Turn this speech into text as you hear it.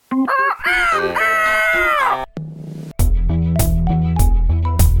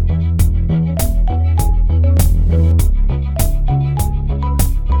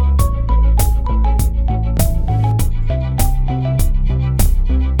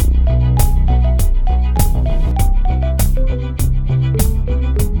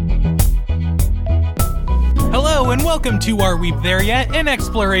Welcome to Are We There Yet? An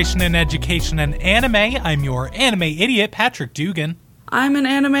exploration in education and anime. I'm your anime idiot, Patrick Dugan. I'm an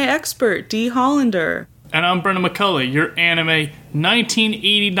anime expert, Dee Hollander. And I'm Brendan McCullough, your anime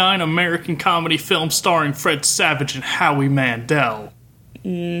 1989 American comedy film starring Fred Savage and Howie Mandel.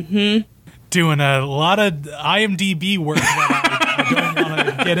 Mm-hmm. Doing a lot of IMDb work that I don't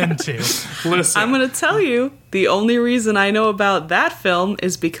want to get into. Listen. I'm going to tell you, the only reason I know about that film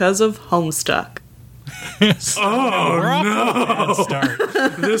is because of Homestuck. Oh, no. Start.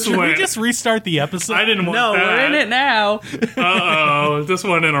 This Should we went... just restart the episode? I didn't want No, that. we're in it now. Uh-oh, this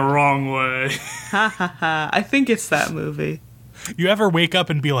went in a wrong way. Ha ha ha. I think it's that movie. You ever wake up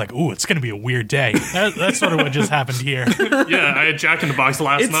and be like, ooh, it's going to be a weird day? That's sort of what just happened here. Yeah, I had Jack in the Box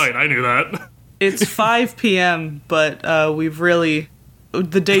last night. I knew that. It's 5 p.m., but we've really...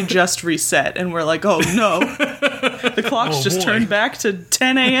 The day just reset, and we're like, oh no. The clock's just turned back to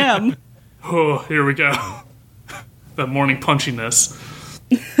 10 a.m. Oh, here we go. That morning punchiness.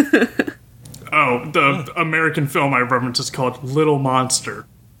 The American film I reference is called Little Monster.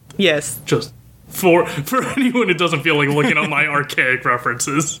 Yes. Just for anyone who doesn't feel like looking up my archaic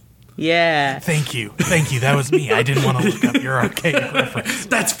references. Yeah. Thank you. That was me. I didn't want to look up your archaic reference.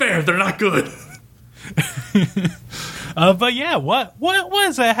 That's fair. They're not good. But yeah, what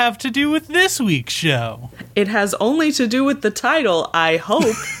does that have to do with this week's show? It has only to do with the title, I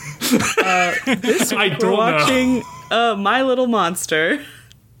hope. This week we're watching My Little Monster.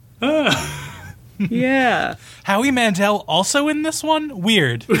 Yeah. Howie Mandel also in this one?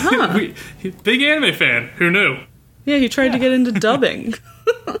 Weird. Big anime fan. Who knew? Yeah, he tried to get into dubbing.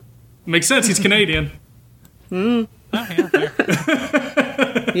 Makes sense. He's Canadian. Oh, yeah,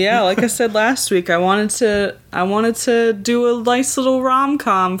 fair. Yeah, like I said last week, I wanted to do a nice little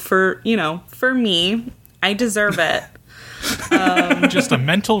rom-com for me. I deserve it. Just a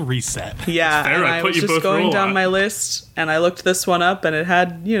mental reset. Yeah, fair. and I I put was you just both going through a down lot. my list, and I looked this one up, and it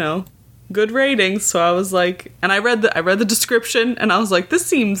had good ratings. So I was like, and I read the description, and I was like, this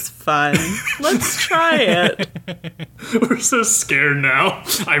seems fun. Let's try it. We're so scared now.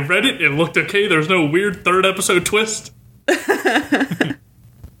 I read it. It looked okay. There's no weird third episode twist.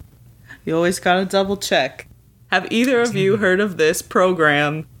 You always gotta double check. Have either of you heard of this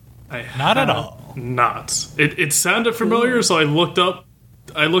program? Not at all. Not. It sounded familiar, so I looked up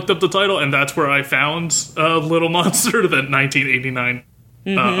the title, and that's where I found Little Monster, that 1989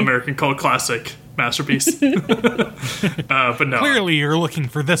 American cult classic masterpiece. But no. Clearly you're looking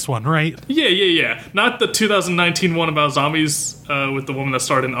for this one, right? Yeah. Not the 2019 one about zombies with the woman that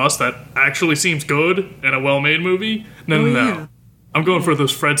starred in Us that actually seems good and a well-made movie. No. Yeah. I'm going for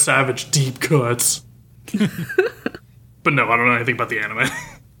those Fred Savage deep cuts. But no, I don't know anything about the anime.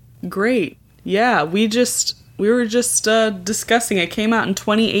 Great. Yeah, we were just discussing. It came out in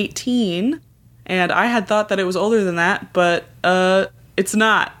 2018, and I had thought that it was older than that, but it's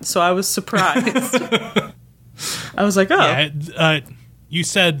not. So I was surprised. I was like, oh. Yeah, you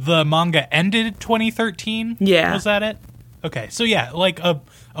said the manga ended 2013? Yeah. Was that it? Okay, so yeah, like a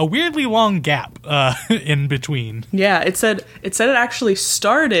weirdly long gap in between. Yeah, it said it actually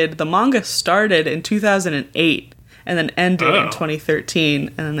started, the manga started in 2008 and then ended in 2013,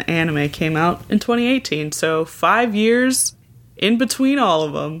 and then the anime came out in 2018. So 5 years in between all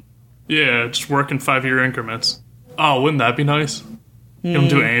of them. Yeah, just work in 5-year increments. Oh, wouldn't that be nice? You don't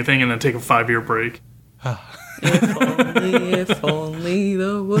do anything and then take a 5-year break. If only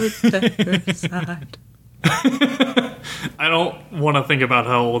the woodpecker sighed. I don't want to think about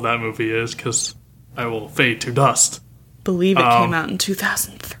how old that movie is, because I will fade to dust. Believe it came out in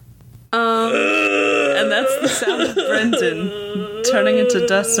 2003. And that's the sound of Brendan turning into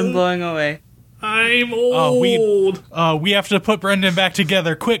dust and blowing away. I'm old. We have to put Brendan back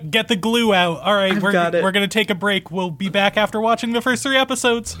together. Quick, get the glue out. All right, we're got it. going to take a break. We'll be back after watching the first 3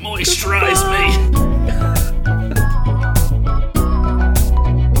 episodes. Moisturize me.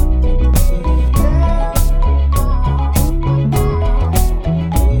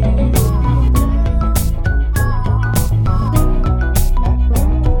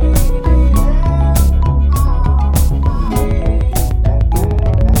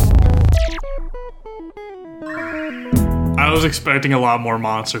 I was expecting a lot more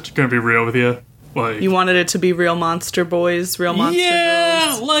monsters. Gonna be real with you. Like, You wanted it to be real monster boys, real monster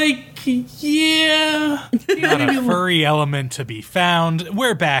girls. Yeah. Not a furry element to be found.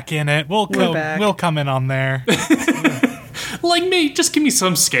 We're back in it. We'll come in on there. Like me, just give me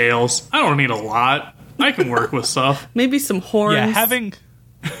some scales. I don't need a lot. I can work with stuff. Maybe some horns. Yeah,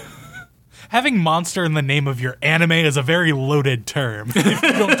 having monster in the name of your anime is a very loaded term. If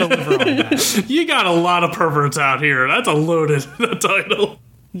you don't deliver on that. You got a lot of perverts out here. That's a loaded title.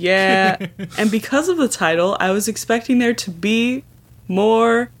 Yeah. And because of the title, I was expecting there to be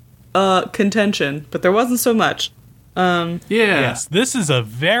more contention, but there wasn't so much. Yes, this is a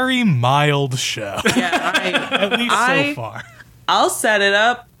very mild show. Yeah, At least so far. I'll set it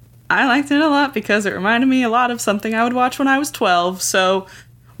up. I liked it a lot because it reminded me a lot of something I would watch when I was 12, so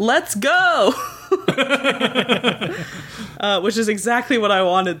let's go! Which is exactly what I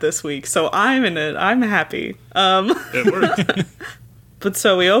wanted this week, so I'm in it. I'm happy. It worked. But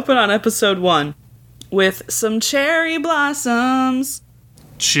so we open on episode 1 with some cherry blossoms.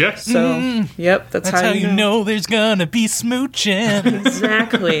 Check. So, yep, that's how you know there's gonna be smooching.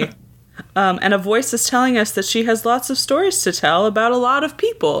 Exactly. And a voice is telling us that she has lots of stories to tell about a lot of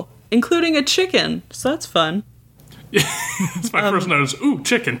people, including a chicken. So that's fun. That's my first note is, ooh,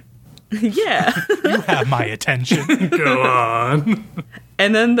 chicken. Yeah. You have my attention. Go on.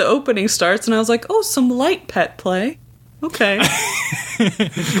 And then the opening starts, and I was like, oh, some light pet play. Okay.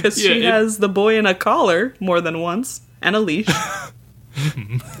 Because she has the boy in a collar more than once, and a leash.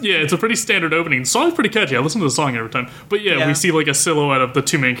 Yeah, it's a pretty standard opening. The song's pretty catchy. I listen to the song every time. But yeah, we see like a silhouette of the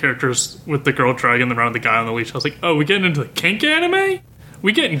two main characters with the girl dragging around the guy on the leash. I was like, oh, we getting into the kink anime?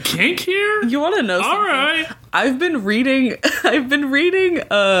 We getting kink here? You want to know something? All right. I've been reading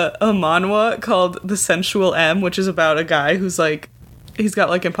a manhwa called The Sensual M, which is about a guy who's like, he's got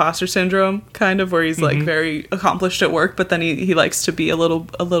like imposter syndrome, kind of, where he's like very accomplished at work, but then he likes to be a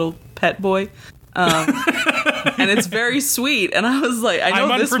little pet boy. And it's very sweet, and I was like, I know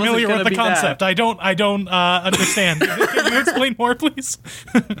I'm this wasn't unfamiliar gonna with the be concept. bad. I don't understand. Can you explain more, please?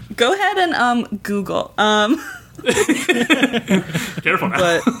 Go ahead and Google. Careful now.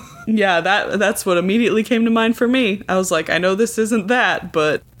 But yeah, that's what immediately came to mind for me. I was like, I know this isn't that,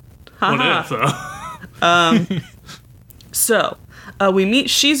 but haha. What if, though? So, we meet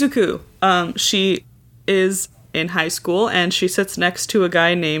Shizuku. She is in high school, and she sits next to a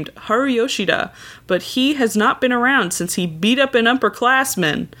guy named Haru Yoshida, but he has not been around since he beat up an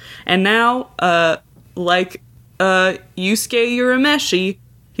upperclassman. And now, like Yusuke Urameshi,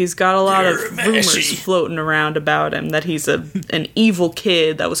 he's got a lot of rumors floating around about him, that he's an evil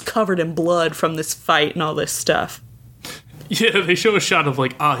kid that was covered in blood from this fight and all this stuff. Yeah, they show a shot of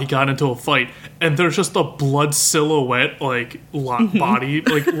like, he got into a fight, and there's just a blood silhouette, like, body,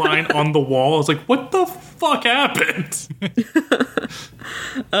 like, line on the wall. I was like, what the fuck happened?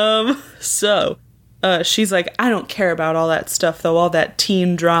 So, she's like, I don't care about all that stuff, though, all that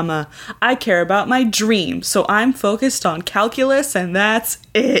teen drama. I care about my dream, so I'm focused on calculus, and that's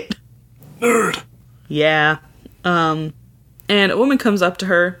it. Nerd. Yeah. And a woman comes up to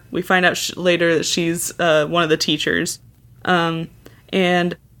her. We find out later that she's one of the teachers.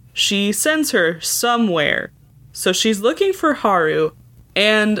 And she sends her somewhere. So she's looking for Haru.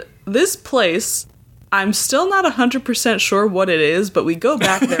 And this place, I'm still not 100% sure what it is, but we go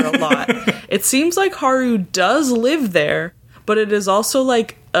back there a lot. It seems like Haru does live there, but it is also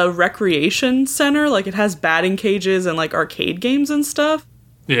like a recreation center. Like it has batting cages and like arcade games and stuff.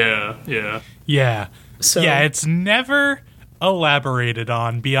 Yeah. Yeah. So, yeah, it's never elaborated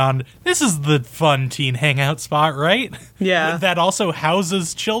on beyond, this is the fun teen hangout spot, right? Yeah. That also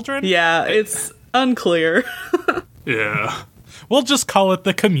houses children? Yeah, it's unclear. Yeah. We'll just call it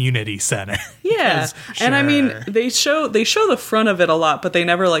the community center. Yeah. And I mean, they show the front of it a lot, but they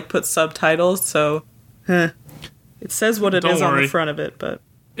never like put subtitles, so it says what it Don't is on worry. the front of it, but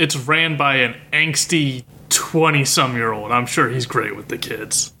It's ran by an angsty 20-some-year-old. I'm sure he's great with the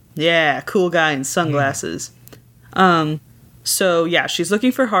kids. yeah, cool guy in sunglasses. So yeah, she's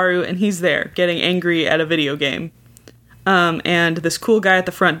looking for Haru, and he's there, getting angry at a video game. And this cool guy at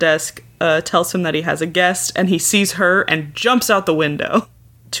the front desk tells him that he has a guest, and he sees her and jumps out the window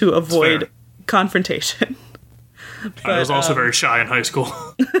to avoid confrontation. I was also very shy in high school.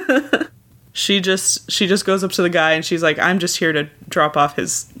 She just goes up to the guy, and she's like, I'm just here to drop off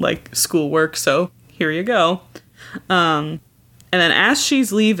his like schoolwork, so here you go. And then as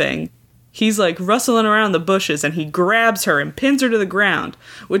she's leaving, he's like rustling around the bushes, and he grabs her and pins her to the ground,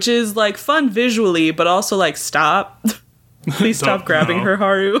 which is like fun visually, but also like, stop. Please stop grabbing her,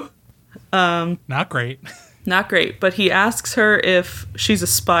 Haru. Not great. Not great, but he asks her if she's a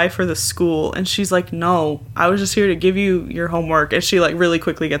spy for the school, and she's like, no, I was just here to give you your homework, and she like really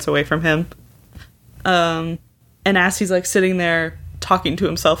quickly gets away from him. And as he's like sitting there talking to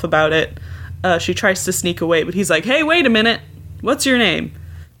himself about it, she tries to sneak away, but he's like, hey, wait a minute, what's your name?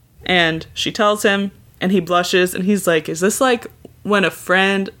 And she tells him, and he blushes, and he's like, is this like when a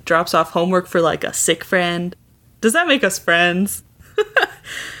friend drops off homework for like a sick friend? Does that make us friends?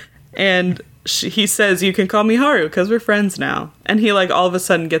 And he says, you can call me Haru, because we're friends now. And he like all of a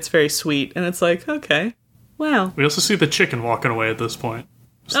sudden gets very sweet, and it's like, okay, wow. We also see the chicken walking away at this point.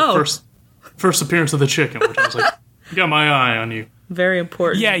 It's the Oh. first appearance of the chicken, which I was like, got my eye on you. Very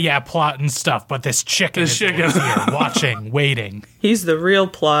important. Yeah, plot and stuff, but this chicken This is chicken. always here, watching, waiting. He's the real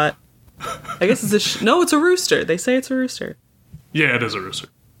plot. I guess it's no, it's a rooster. They say it's a rooster. Yeah, it is a rooster.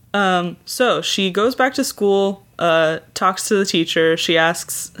 So she goes back to school, talks to the teacher. She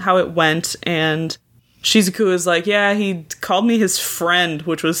asks how it went, and Shizuku is like, yeah, he called me his friend,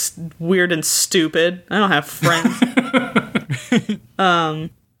 which was weird and stupid. I don't have friends.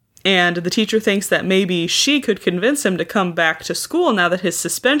 And the teacher thinks that maybe she could convince him to come back to school now that his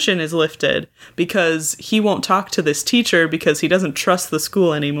suspension is lifted, because he won't talk to this teacher because he doesn't trust the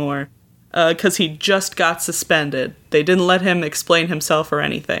school anymore. Because he just got suspended. They didn't let him explain himself or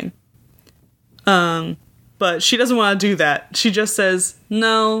anything. But she doesn't want to do that. She just says,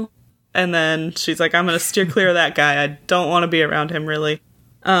 no. And then she's like, I'm going to steer clear of that guy. I don't want to be around him, really.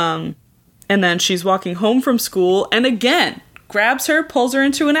 And then she's walking home from school, and again, grabs her, pulls her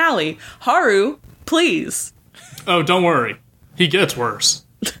into an alley. Haru, please. Oh, don't worry. He gets worse.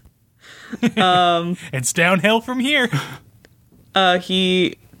 It's downhill from here.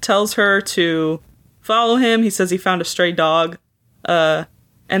 He tells her to follow him. He says he found a stray dog. And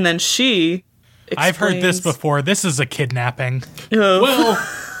then she explains, I've heard this before. This is a kidnapping. Well,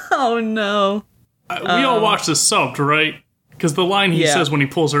 Oh, no. we all watched this subbed, right? Because the line he Yeah. says when he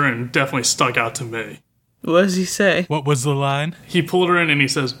pulls her in definitely stuck out to me. What does he say? What was the line? He pulled her in and he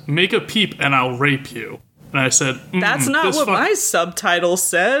says, make a peep and I'll rape you. And I said, That's not this what my subtitle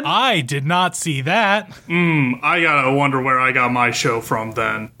said. I did not see that. I gotta wonder where I got my show from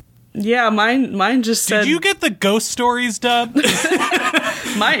then. Yeah, mine just said... Did you get the Ghost Stories dub?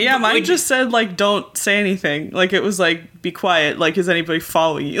 Mine just said, like, don't say anything. Like, it was like, be quiet. Like, is anybody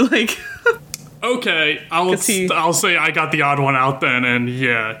following you? Like... Okay, I'll 'Cause he- I'll say I got the odd one out then, and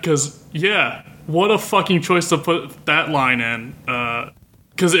yeah, because what a fucking choice to put that line in.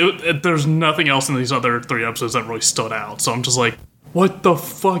 Because there's nothing else in these other 3 episodes that really stood out. So I'm just like, what the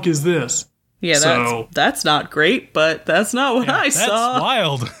fuck is this? Yeah, So- that's not great, but that's not what I That's saw.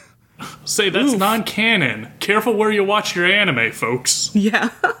 wild. Say that's non-canon. Careful where you watch your anime, folks. Yeah.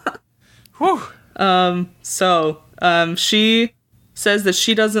 Whew. So, she says that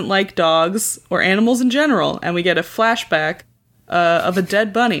she doesn't like dogs or animals in general, and we get a flashback of a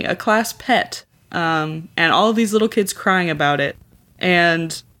dead bunny, a class pet, and all of these little kids crying about it.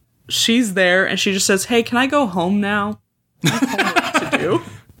 And she's there, and she just says, hey, can I go home now? I have homework to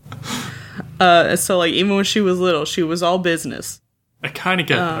do. So, like, even when she was little, she was all business. I kind of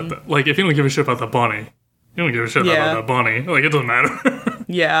get that. Like, if you don't give a shit about the bunny, you don't give a shit Yeah. about that bunny. Like, it doesn't matter.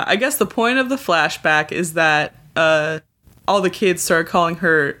 Yeah, I guess the point of the flashback is that all the kids started calling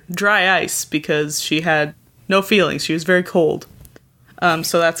her Dry Ice because she had no feelings. She was very cold.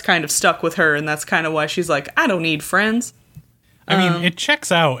 So that's kind of stuck with her, and that's kind of why she's like, I don't need friends. I mean, it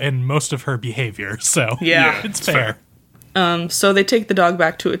checks out in most of her behavior, so Yeah. it's fair. So they take the dog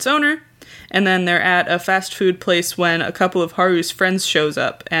back to its owner, and then they're at a fast food place when a couple of Haru's friends shows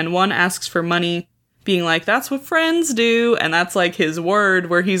up, and one asks for money, being like, that's what friends do, and that's like his word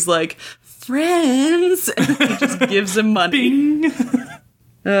where he's like, friends, and he just gives him money. Bing.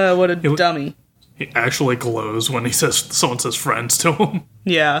 What a dummy. He actually glows when someone says friends to him.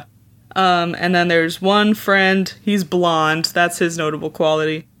 Yeah. And then there's one friend, he's blonde, that's his notable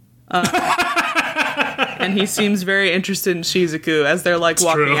quality. And he seems very interested in Shizuku as they're like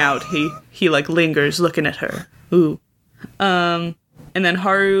walking true. out. He like lingers looking at her. Ooh. And then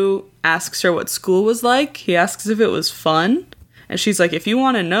Haru asks her what school was like. He asks if it was fun. And she's like, if you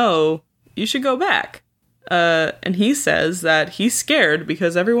want to know, you should go back. And he says that he's scared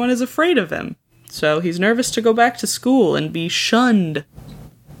because everyone is afraid of him. So he's nervous to go back to school and be shunned.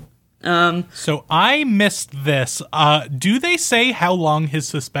 So I missed this. Do they say how long his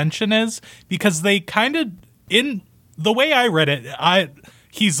suspension is? Because they kind of, in the way I read it,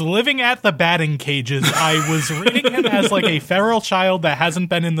 he's living at the batting cages. I was reading him as like a feral child that hasn't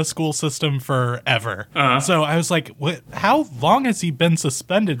been in the school system forever. So I was like, what? How long has he been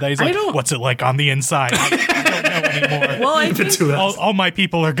suspended? That he's like, don't- what's it like on the inside? I don't know anymore. Well, I Been think, too all my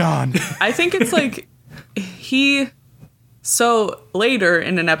people are gone. I think it's like so later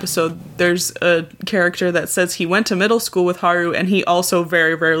in an episode, there's a character that says he went to middle school with Haru and he also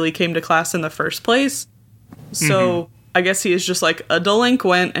very rarely came to class in the first place. So I guess he is just like a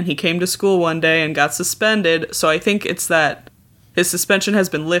delinquent and he came to school one day and got suspended. So I think it's that his suspension has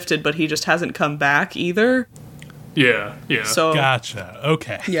been lifted, but he just hasn't come back either. Yeah. So Gotcha.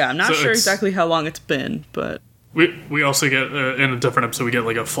 Okay. yeah, I'm not So sure it's- exactly how long it's been, but We also get, in a different episode, we get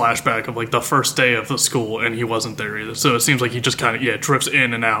like a flashback of like the first day of the school and he wasn't there either. So it seems like he just kind of, drifts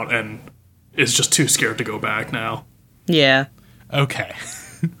in and out and is just too scared to go back now. yeah. Okay.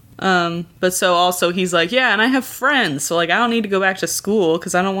 But so also he's like, yeah, and I have friends, so like I don't need to go back to school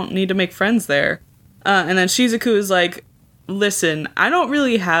because I don't need to make friends there. And then Shizuku is like, listen, I don't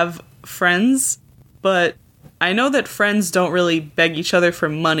really have friends, but I know that friends don't really beg each other for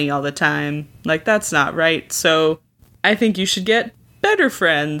money all the time. Like, that's not right, so I think you should get better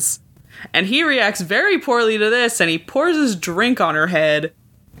friends. And he reacts very poorly to this, and he pours his drink on her head.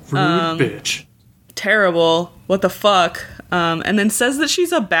 Rude bitch. Terrible. What the fuck? And then says that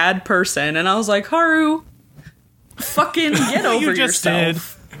she's a bad person. And I was like, Haru, fucking get over You just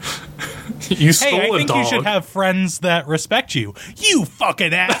yourself. You stole Hey, I a think dog. you should have friends that respect you. You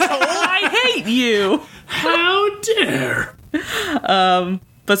fucking asshole! I hate you. How dare?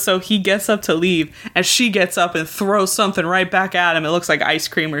 But so he gets up to leave, and she gets up and throws something right back at him. It looks like ice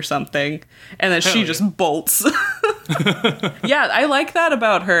cream or something. And then she yeah. just bolts. Yeah, I like that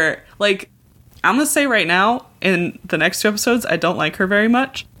about her. Like, I'm gonna say right now, in the next 2 episodes, I don't like her very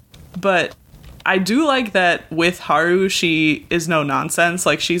much. But I do like that with Haru, she is no nonsense.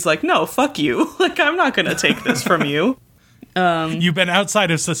 Like, she's like, no, fuck you. Like, I'm not gonna take this from you. You've been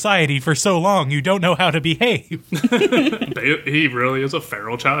outside of society for so long, you don't know how to behave. He really is a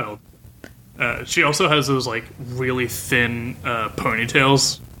feral child. She also has those like really thin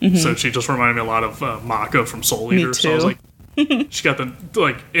ponytails, so she just reminded me a lot of Mako from Soul Eater. Me So I was too. like, she got the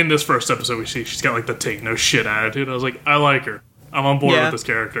like in this first episode we see she's got like the take no shit attitude. I was like, I like her. I'm on board Yeah. with this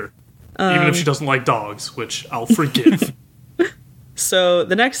character, even if she doesn't like dogs, which I'll forgive. So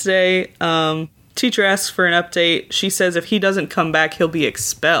the next day, teacher asks for an update. She says if he doesn't come back, he'll be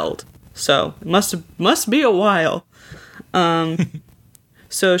expelled. So it must be a while.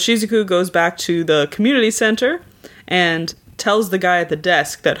 So Shizuku goes back to the community center and tells the guy at the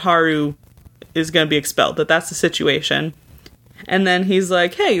desk that Haru is going to be expelled, that that's the situation. And then he's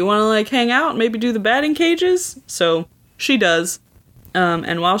like, hey, you want to like hang out, maybe do the batting cages? So she does.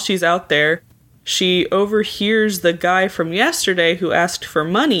 And while she's out there, she overhears the guy from yesterday who asked for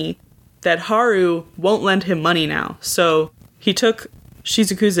money that Haru won't lend him money now. So he took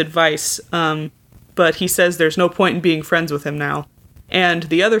Shizuku's advice, but he says there's no point in being friends with him now. And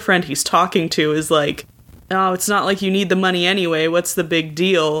the other friend he's talking to is like, oh, it's not like you need the money anyway, what's the big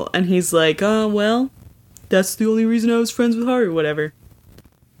deal? And he's like, oh, well, that's the only reason I was friends with Haru, whatever.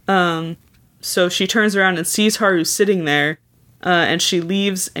 So she turns around and sees Haru sitting there, and she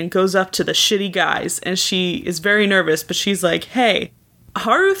leaves and goes up to the shitty guys, and she is very nervous, but she's like, hey,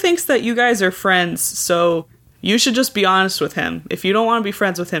 Haru thinks that you guys are friends, so you should just be honest with him. If you don't want to be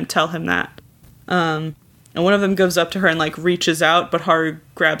friends with him, tell him that. And one of them goes up to her and, like, reaches out, but Haru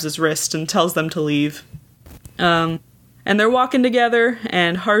grabs his wrist and tells them to leave. And they're walking together,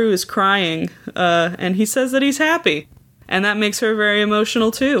 and Haru is crying, and he says that he's happy. And that makes her very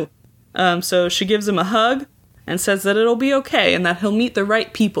emotional, too. So she gives him a hug and says that it'll be okay and that he'll meet the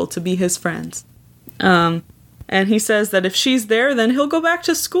right people to be his friends. And he says that if she's there, then he'll go back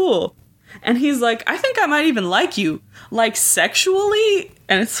to school. And he's like, I think I might even like you. Like, sexually?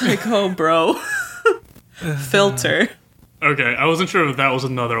 And it's like, oh, bro. Filter. Okay, I wasn't sure if that was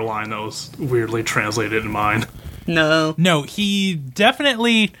another line that was weirdly translated in mine. No. No, he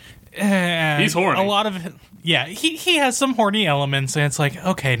definitely... He's horny. A lot of... Yeah, he has some horny elements, and it's like,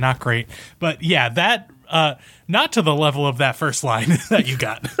 okay, not great. But yeah, that... not to the level of that first line that you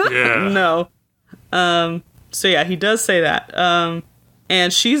got. Yeah. No. So yeah, he does say that.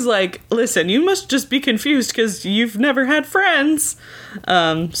 And she's like, listen, you must just be confused because you've never had friends.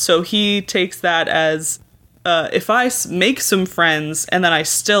 So he takes that as, if I make some friends and then I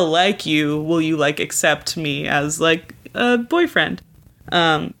still like you, will you, like, accept me as, like, a boyfriend?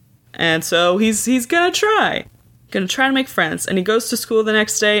 And so he's gonna try. Gonna try to make friends. And he goes to school the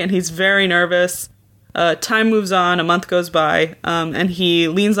next day and he's very nervous. Time moves on, a month goes by, and he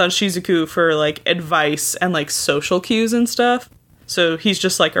leans on Shizuku for, like, advice and, like, social cues and stuff. So he's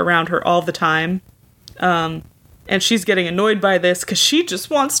just, like, around her all the time. And she's getting annoyed by this because she just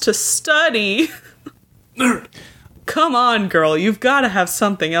wants to study. Nerd. Come on, girl, you've got to have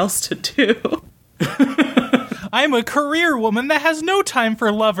something else to do. I'm a career woman that has no time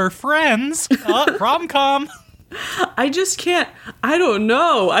for love or friends. Rom-com. I just can't, I don't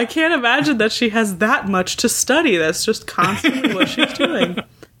know. I can't imagine that she has that much to study. That's just constantly what she's doing.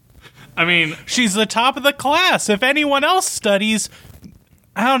 I mean, She's the top of the class. If anyone else studies,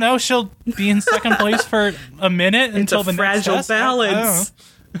 I don't know, she'll be in second place for a minute until the next fragile test. I don't balance.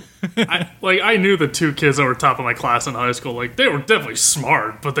 I knew the two kids that were top of my class in high school. Like, they were definitely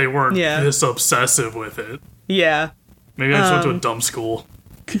smart, but they weren't Yeah. this obsessive with it. Yeah. Maybe I just went to a dumb school.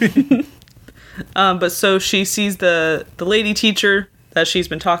 But so she sees the lady teacher that she's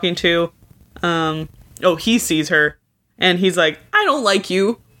been talking to. He sees her, and he's like, I don't like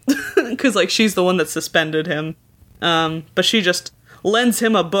you. because like she's the one that suspended him. But she just lends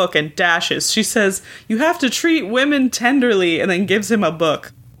him a book and dashes. She says, "You have to treat women tenderly," and then gives him a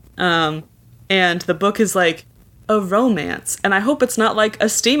book. And the book is like a romance. And I hope it's not like a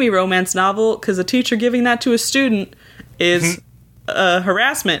steamy romance novel, because a teacher giving that to a student is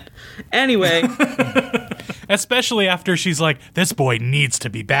harassment. Anyway. Especially after she's like, "This boy needs to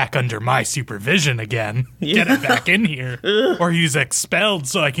be back under my supervision again. Yeah. Get him back in here. Or he's expelled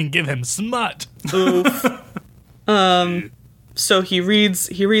so I can give him smut." Oof. So he reads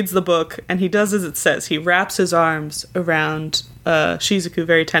the book, and he does as it says. He wraps his arms around Shizuku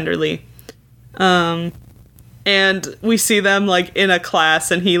very tenderly. And we see them, like, in a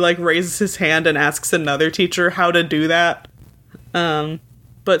class, and he, like, raises his hand and asks another teacher how to do that.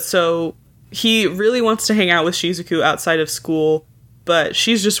 But so he really wants to hang out with Shizuku outside of school, but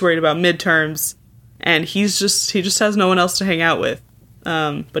she's just worried about midterms, and he just has no one else to hang out with.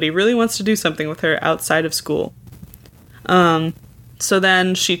 But he really wants to do something with her outside of school. So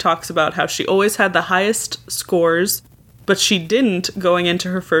then she talks about how she always had the highest scores, but she didn't going into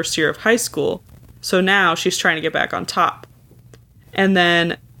her first year of high school. So now she's trying to get back on top. And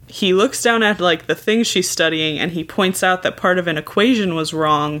then he looks down at, like, the things she's studying, and he points out that part of an equation was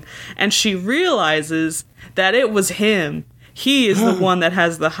wrong, and she realizes that it was him. He is the one that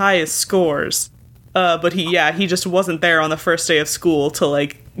has the highest scores. But he just wasn't there on the first day of school to,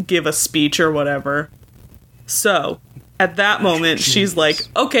 like, give a speech or whatever. So, at that moment, she's like,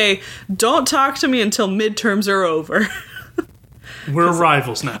 "Okay, don't talk to me until midterms are over." We're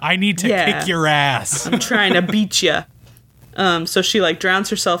rivals now. I need to kick your ass. I'm trying to beat you. So she, like, drowns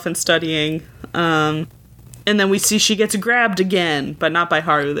herself in studying. And then we see she gets grabbed again, but not by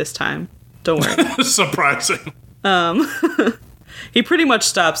Haru this time. Don't worry. Surprising. He pretty much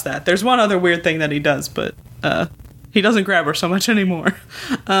stops that. There's one other weird thing that he does, but he doesn't grab her so much anymore.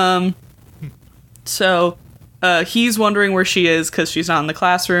 So he's wondering where she is because she's not in the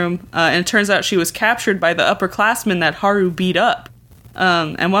classroom. And it turns out she was captured by the upperclassmen that Haru beat up.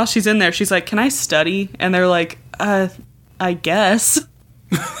 And while she's in there, she's like, "Can I study?" And they're like, I guess.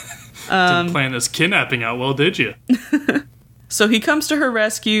 Didn't plan this kidnapping out well, did you? So he comes to her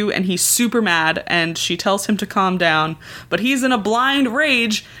rescue, and he's super mad, and she tells him to calm down, but he's in a blind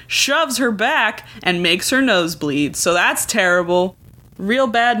rage, shoves her back, and makes her nose bleed. So that's terrible. Real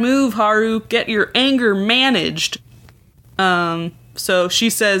bad move, Haru. Get your anger managed. So she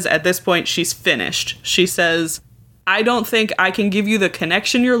says at this point she's finished. She says, "I don't think I can give you the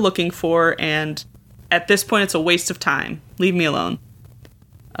connection you're looking for, and at this point it's a waste of time. Leave me alone."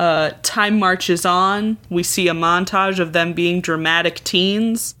 Time marches on. We see a montage of them being dramatic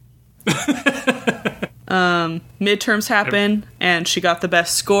teens. Midterms happen, and she got the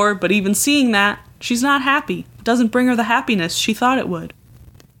best score, but even seeing that, she's not happy. It doesn't bring her the happiness she thought it would.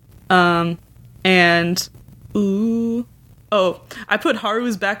 I put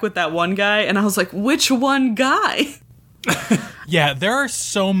Haru's back with that one guy, and I was like, which one guy? Yeah, there are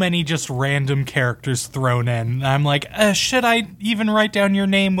so many just random characters thrown in. I'm like, should I even write down your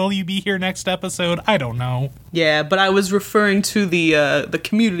name? Will you be here next episode? I don't know. Yeah, but I was referring to the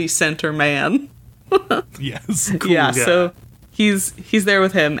community center man. Yes. Cool yeah, guy. So he's there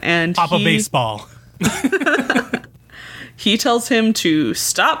with him, and Papa Baseball. he tells him to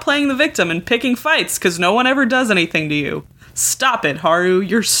stop playing the victim and picking fights, because no one ever does anything to you. Stop it, Haru.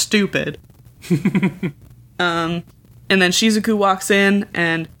 You're stupid. And then Shizuku walks in,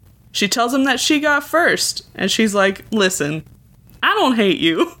 and she tells him that she got first. And she's like, "Listen, I don't hate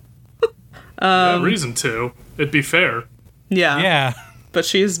you." Reason to. It'd be fair. Yeah. But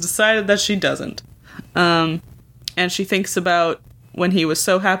she's decided that she doesn't. And she thinks about when he was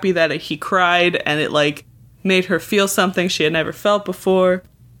so happy that he cried, and it, like, made her feel something she had never felt before.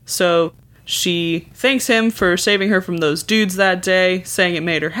 So she thanks him for saving her from those dudes that day, saying it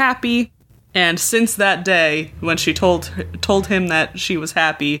made her happy. And since that day, when she told him that she was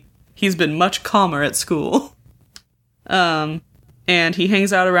happy, he's been much calmer at school. And he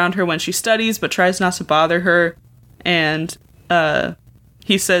hangs out around her when she studies, but tries not to bother her. And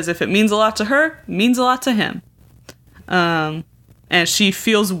he says if it means a lot to her, it means a lot to him. And she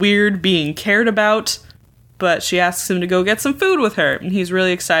feels weird being cared about, but she asks him to go get some food with her. And he's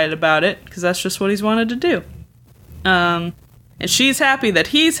really excited about it, because that's just what he's wanted to do. And she's happy that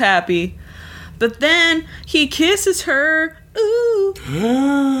he's happy. But then he kisses her. Ooh.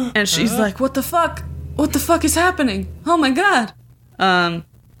 And she's like, "What the fuck? What the fuck is happening? Oh my god." And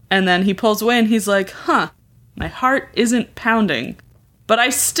then he pulls away, and he's like, "My heart isn't pounding. But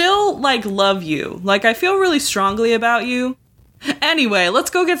I still, like, love you. Like, I feel really strongly about you. Anyway, let's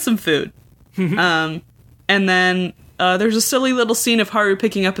go get some food." And then there's a silly little scene of Haru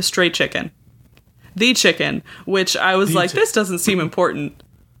picking up a stray chicken. The chicken, which I was this doesn't seem important.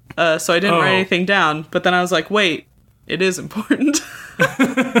 So I didn't write anything down. But then I was like, wait, it is important.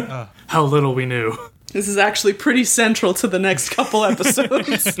 How little we knew. This is actually pretty central to the next couple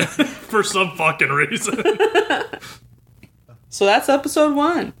episodes. For some fucking reason. So that's episode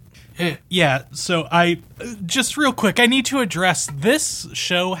 1. Yeah, so just real quick, I need to address this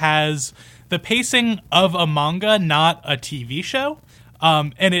show has the pacing of a manga, not a TV show.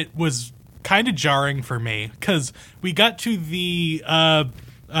 And it was kind of jarring for me because we got to the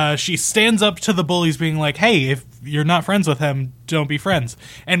she stands up to the bullies being like, hey, if you're not friends with him, don't be friends.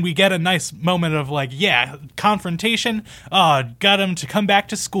 And we get a nice moment of like, yeah, confrontation. Got him to come back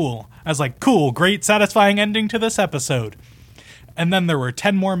to school. I was like, cool, great, satisfying ending to this episode. And then there were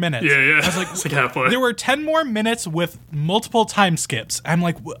 10 more minutes. Yeah. I was like, it's like halfway. There were 10 more minutes with multiple time skips. I'm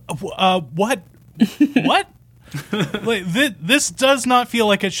like, what? What? Like, this does not feel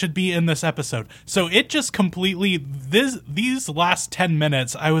like it should be in this episode. So it just completely these last 10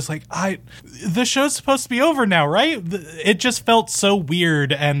 minutes, I was like, the show's supposed to be over now, right? It just felt so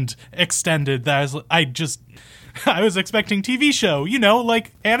weird and extended that I was expecting TV show,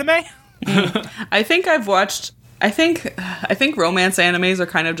 like anime. I think I've watched. I think romance animes are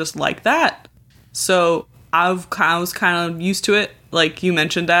kind of just like that. So I was kind of used to it. Like you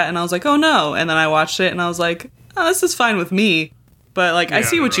mentioned that, and I was like, oh no. And then I watched it, and I was like, oh, this is fine with me. But like, I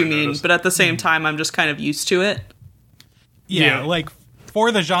see what you mean. But at the same time, I'm just kind of used to it. Yeah, like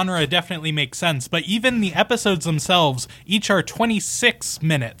for the genre, it definitely makes sense. But even the episodes themselves, each are 26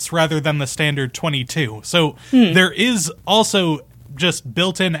 minutes rather than the standard 22. So there is also just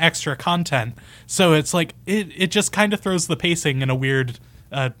built-in extra content, so it's like it just kind of throws the pacing in a weird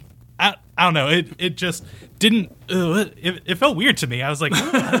I don't know, it just didn't it felt weird to me. I was like,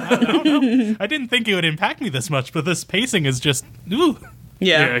 I don't know, I didn't think it would impact me this much, but this pacing is just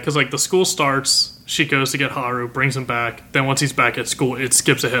yeah, because like the school starts, she goes to get Haru, brings him back, then once he's back at school, it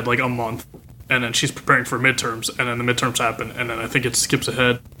skips ahead like a month, and then she's preparing for midterms, and then the midterms happen, and then I think it skips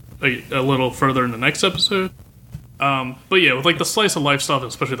ahead a little further in the next episode. But yeah, with like the slice of life stuff,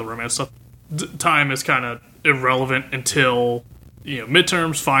 especially the romance stuff, time is kind of irrelevant until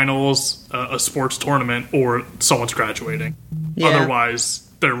midterms, finals, a sports tournament, or someone's graduating. Yeah. Otherwise,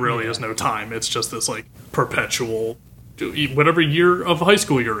 there really is no time. It's just this like perpetual, whatever year of high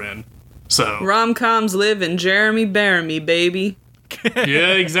school you're in. So rom-coms live in Jeremy Bearimy, baby.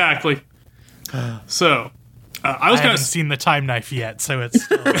 Yeah, exactly. So. I haven't seen the time knife yet, so it's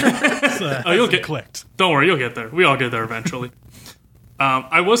still, you'll get clicked. Don't worry, you'll get there. We all get there eventually.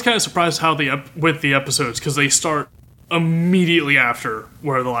 I was kind of surprised how with the episodes, because they start immediately after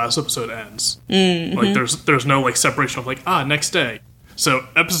where the last episode ends. Mm-hmm. Like there's no like separation of like next day. So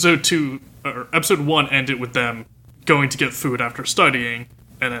episode 1 ended with them going to get food after studying,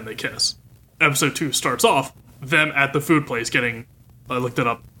 and then they kiss. Episode 2 starts off them at the food place getting. I looked it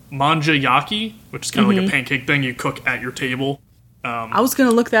up. Manjayaki, which is kind of like a pancake thing you cook at your table. I was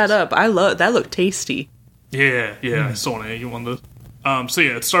gonna look that up. That looked tasty. Yeah, I saw an egg one of those. So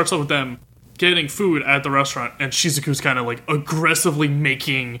yeah, it starts off with them getting food at the restaurant, and Shizuku's kind of like aggressively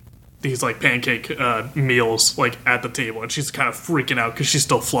making these like pancake meals like at the table, and she's kind of freaking out because she's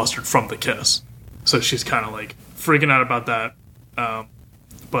still flustered from the kiss. So she's kind of like freaking out about that.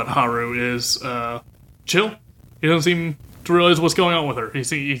 But Haru is chill. He doesn't seem to realize what's going on with her.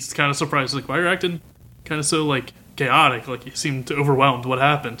 He's kind of surprised, like, why are you acting kind of so like chaotic? Like, you seem overwhelmed. What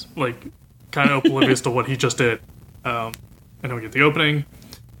happened? Like, kind of oblivious to what he just did. And then we get the opening,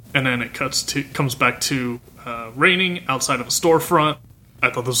 and then it comes back to raining outside of a storefront.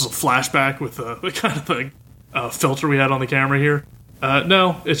 I thought this was a flashback with the kind of like filter we had on the camera here.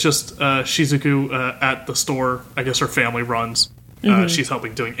 No, it's just Shizuku at the store. I guess her family runs. She's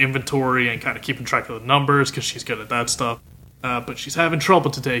helping doing inventory and kind of keeping track of the numbers because she's good at that stuff. But she's having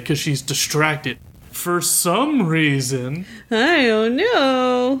trouble today because she's distracted for some reason. I don't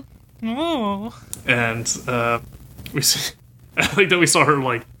know. Oh. And we see, I think that we saw her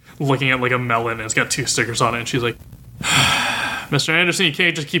like looking at like a melon and it's got 2 stickers on it, and she's like, Mr. Anderson, you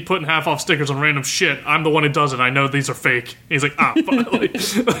can't just keep putting half-off stickers on random shit. I'm the one who does it. I know these are fake. And he's like,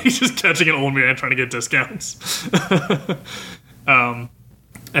 like, he's just catching an old man trying to get discounts.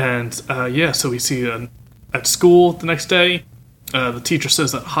 So we see at school the next day, the teacher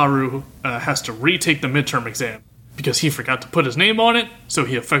says that Haru has to retake the midterm exam because he forgot to put his name on it, so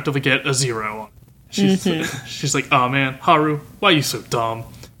he effectively get a 0 on it. She's like, oh man, Haru, why are you so dumb?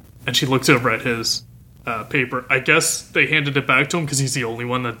 And she looks over at his paper. I guess they handed it back to him because he's the only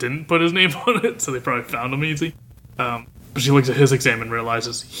one that didn't put his name on it, so they probably found him easy. But she looks at his exam and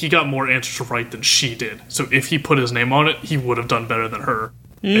realizes he got more answers right than she did. So if he put his name on it, he would have done better than her.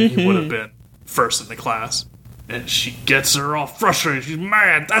 And he would have been first in the class. And she gets her all frustrated. She's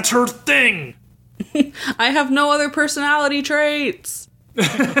mad. That's her thing. I have no other personality traits.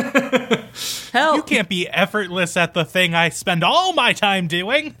 Help. You can't be effortless at the thing I spend all my time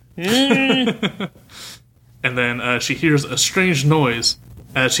doing. And then she hears a strange noise.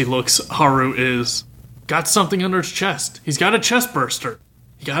 As she looks, Haru is got something under his chest. He's got a chest burster.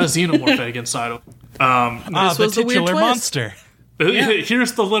 He got a xenomorph egg inside of him. The titular monster. Yeah.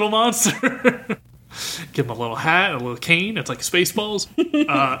 Here's the little monster. Give him a little hat, a little cane. It's like Spaceballs.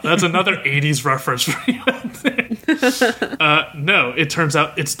 That's another 80s reference for you out there. No, it turns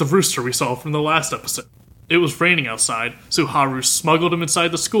out it's the rooster we saw from the last episode. It was raining outside, so Haru smuggled him inside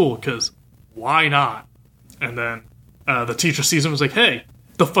the school, because why not? And then the teacher sees him and is like, hey,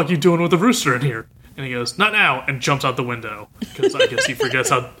 the fuck you doing with the rooster in here? And he goes, not now, and jumps out the window, because I guess he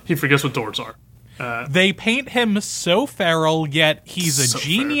forgets what doors are. They paint him so feral, yet he's a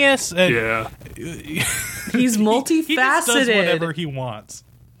genius. Yeah. He's multifaceted. He just does whatever he wants.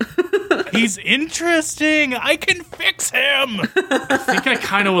 He's interesting. I can fix him. I think I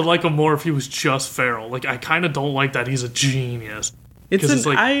kind of would like him more if he was just feral. Like, I kind of don't like that he's a genius. It's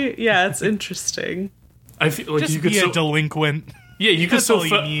interesting. I feel like Just you could be a delinquent. Yeah, you could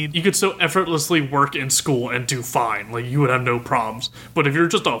you could so effortlessly work in school and do fine. Like, you would have no problems. But if you're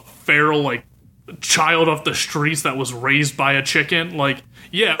just a feral, like, child off the streets that was raised by a chicken, like,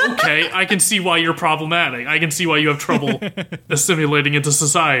 yeah, okay, I can see why you're problematic. I can see why you have trouble assimilating into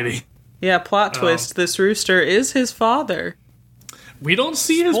society. Yeah, plot twist, this rooster is his father. We don't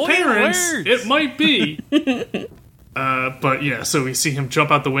see his parents. Spoilers. It might be. But yeah, so we see him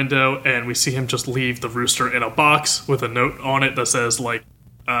jump out the window, and we see him just leave the rooster in a box with a note on it that says, like,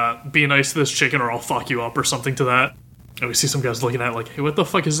 be nice to this chicken or I'll fuck you up, or something to that. And we see some guys looking at it like, hey, what the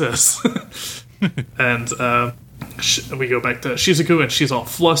fuck is this? And we go back to Shizuku, and she's all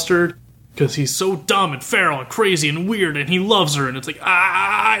flustered because he's so dumb and feral and crazy and weird, and he loves her, and it's like,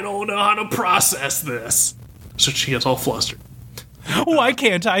 I don't know how to process this. So she gets all flustered. Why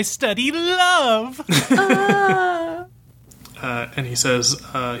can't I study love? And he says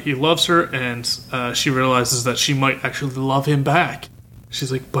he loves her, and she realizes that she might actually love him back. She's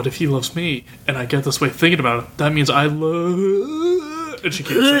like, but if he loves me, and I get this way thinking about it, that means I love... And she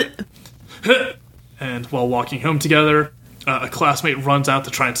can't say it. And while walking home together, a classmate runs out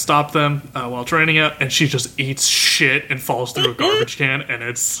to try and stop them while training out, and she just eats shit and falls through a garbage can, and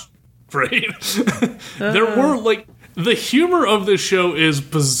it's great. There were, like... The humor of this show is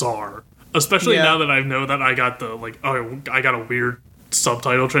bizarre. Especially now that I know that I got I got a weird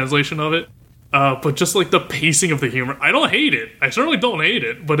subtitle translation of it. But just, like, the pacing of the humor, I don't hate it. I certainly don't hate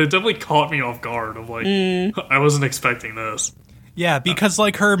it, but it definitely caught me off guard of, like, I wasn't expecting this. Yeah, because,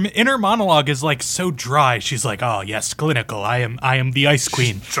 like, her inner monologue is, like, so dry. She's like, oh, yes, clinical. I am the ice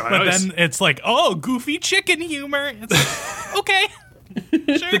queen. But ice. Then it's like, oh, goofy chicken humor. It's like, okay.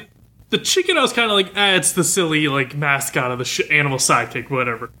 Sure. The chicken, I was kind of like, it's the silly, like, mascot of the animal sidekick,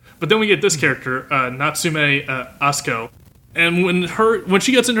 whatever. But then we get this character, Natsume Asuko. And when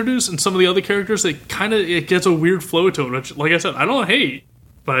she gets introduced, and some of the other characters, it gets a weird flow to it, which, like I said, I don't hate,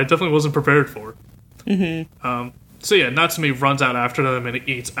 but I definitely wasn't prepared for. Mm-hmm. So yeah, Natsume runs out after them and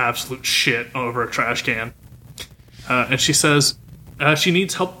eats absolute shit over a trash can. And she says she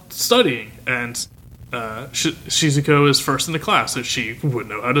needs help studying, and Shizuko is first in the class, so she would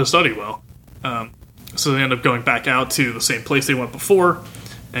know how to study well. So they end up going back out to the same place they went before,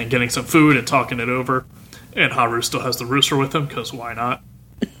 and getting some food and talking it over. And Haru still has the rooster with him, because why not?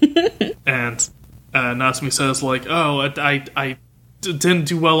 And Natsume says, like, oh, I didn't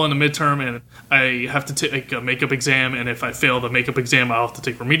do well on the midterm, and I have to take a makeup exam, and if I fail the makeup exam, I'll have to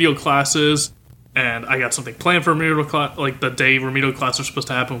take remedial classes, and I got something planned for remedial class, like the day remedial class are supposed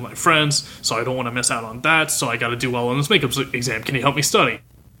to happen with my friends, so I don't want to miss out on that, so I gotta do well on this makeup exam. Can you help me study?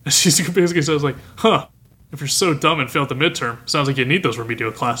 And she basically says, like, if you're so dumb and failed the midterm, sounds like you need those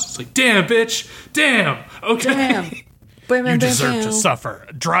remedial classes. It's like, damn, bitch! Damn! Okay. Damn. You deserve to suffer.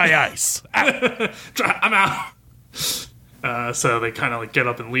 Dry ice. I'm out. So they kind of, like, get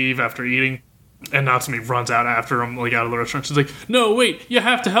up and leave after eating. And Natsume runs out after him, like, out of the restaurant. She's like, no, wait, you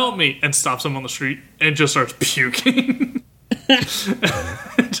have to help me. And stops him on the street and just starts puking.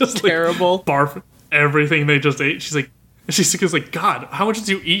 Just, terrible. Like, barf everything they just ate. She's like, God, how much did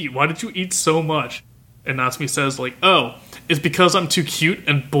you eat? Why did you eat so much? And Natsume says, like, oh, it's because I'm too cute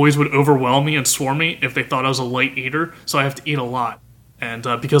and boys would overwhelm me and swarm me if they thought I was a light eater, so I have to eat a lot. And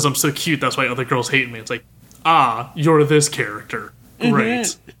because I'm so cute, that's why other girls hate me. It's like, you're this character.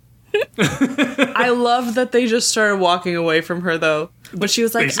 Great. I love that they just started walking away from her, though. But she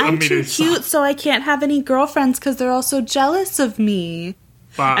was like, I'm too cute, so I can't have any girlfriends because they're all so jealous of me.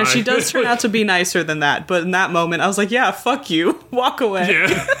 Bye. And she does turn out to be nicer than that. But in that moment, I was like, yeah, fuck you. Walk away.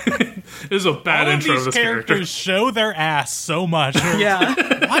 Yeah. This is a bad intro of this characters show their ass so much. Yeah.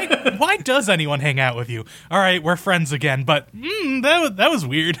 Why does anyone hang out with you? All right, we're friends again, but that was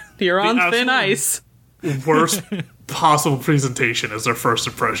weird. You're on thin ice. Worst possible presentation as their first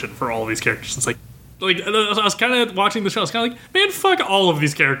impression for all of these characters. It's like I was kind of watching the show. I was kind of like, man, fuck all of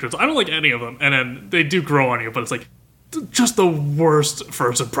these characters. I don't like any of them. And then they do grow on you, but it's like just the worst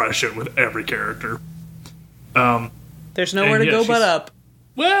first impression with every character. There's nowhere to go but up.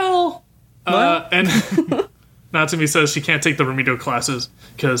 Well, and Natsumi says she can't take the Remedial classes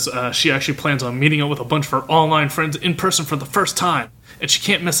because she actually plans on meeting up with a bunch of her online friends in person for the first time, and she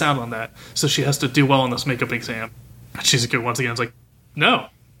can't miss out on that, so she has to do well on this makeup exam. Shizuku once again is like, no,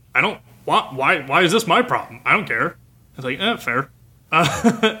 I don't. Why is this my problem? I don't care. I was like, fair.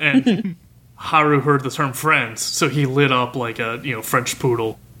 And Haru heard the term friends, so he lit up like a French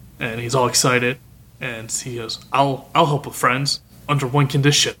poodle, and he's all excited, and he goes, I'll help with friends under one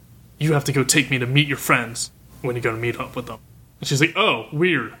condition. You have to go take me to meet your friends when you go to meet up with them. And she's like, oh,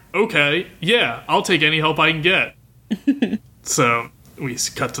 weird. Okay, yeah, I'll take any help I can get. So we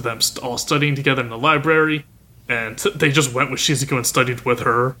cut to them all studying together in the library, and they just went with Shizuku and studied with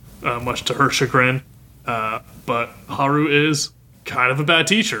her, much to her chagrin. But Haru is kind of a bad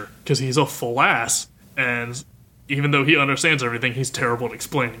teacher, because he's a full ass, and even though he understands everything, he's terrible at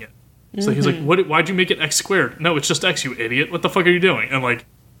explaining it. So he's like, why'd you make it x squared? No, it's just x, you idiot. What the fuck are you doing? And like,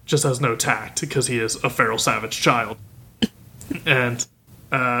 just has no tact, because he is a feral savage child. And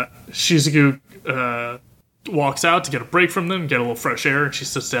Shizuku walks out to get a break from them, get a little fresh air, and she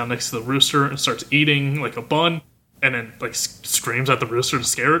sits down next to the rooster and starts eating like a bun, and then like screams at the rooster to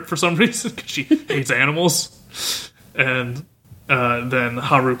scare it for some reason, because she hates animals. And then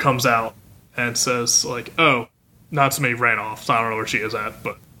Haru comes out and says like, oh, Natsume ran off, so I don't know where she is at,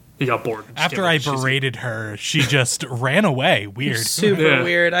 but he got bored. After I berated her, she just ran away. Weird. Super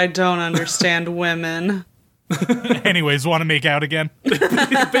weird. I don't understand women. Anyways, want to make out again?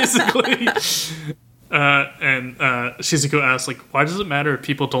 Basically. And Shizuku asks, like, why does it matter if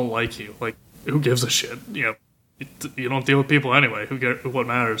people don't like you? Like, who gives a shit? You don't deal with people anyway. What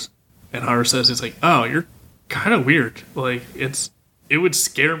matters? And Haru says, it's like, oh, you're kind of weird. Like, it would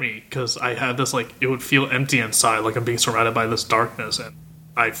scare me, because I had this, like, it would feel empty inside, like I'm being surrounded by this darkness, and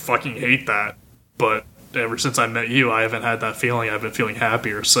I fucking hate that. But ever since I met you, I haven't had that feeling. I've been feeling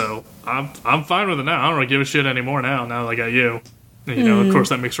happier, so I'm fine with it now. I don't really give a shit anymore now that I got you. And, of course,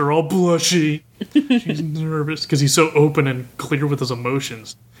 that makes her all blushy. She's nervous, because he's so open and clear with his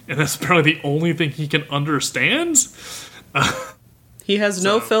emotions. And that's probably the only thing he can understand. He has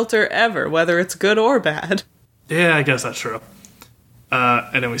no filter ever, whether it's good or bad. Yeah, I guess that's true.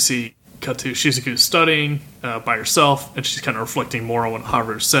 And then we see cut to Shizuku studying by herself, and she's kind of reflecting more on what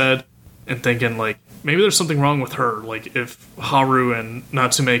Haru said, and thinking, like, maybe there's something wrong with her. Like, if Haru and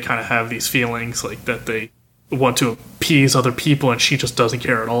Natsume kind of have these feelings, like, that they want to appease other people, and she just doesn't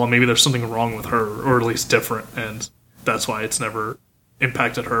care at all, maybe there's something wrong with her, or at least different, and that's why it's never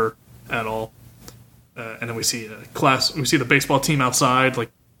impacted her at all. And then we see the baseball team outside,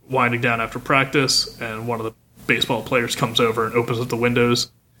 like, winding down after practice, and one of the baseball players comes over and opens up the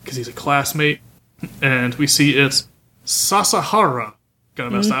windows, because he's a classmate, and we see it's Sasahara.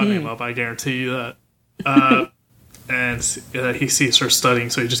 Gonna mess that name up, I guarantee you that. And he sees her studying,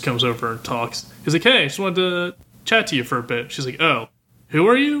 so he just comes over and talks. He's like, hey, I just wanted to chat to you for a bit. She's like, oh, who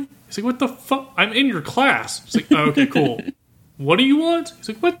are you? He's like, what the fuck? I'm in your class. She's like, oh, okay, cool. What do you want? He's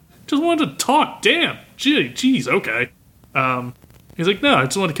like, what? Just wanted to talk. Damn. Jeez, okay. He's like, no, I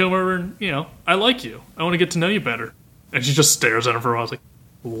just want to come over and, I like you. I want to get to know you better. And she just stares at him for a while. I was like,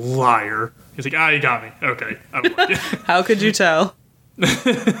 liar. He's like, you got me. Okay. I don't like it. How could you tell?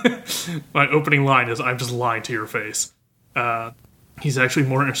 My opening line is, I'm just lying to your face. He's actually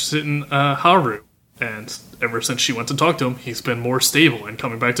more interested in Haru. And ever since she went to talk to him, he's been more stable and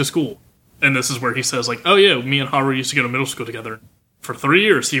coming back to school. And this is where he says, like, oh yeah, me and Haru used to go to middle school together. For 3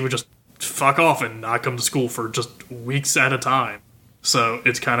 years, he would just fuck off and not come to school for just weeks at a time. So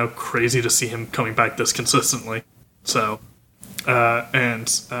it's kind of crazy to see him coming back this consistently. So,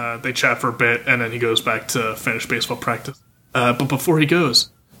 they chat for a bit, and then he goes back to finish baseball practice. But before he goes,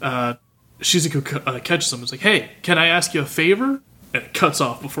 Shizuku catches him. It's like, hey, can I ask you a favor? And it cuts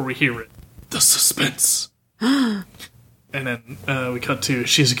off before we hear it. The suspense. And then we cut to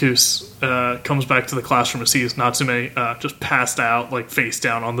Shizuku comes back to the classroom and sees Natsume just passed out, like face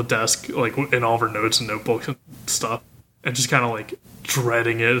down on the desk, like in all of her notes and notebooks and stuff, and just kind of like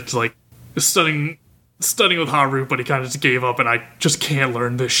dreading it. It's like, is studying with Haru, but he kind of just gave up, and I just can't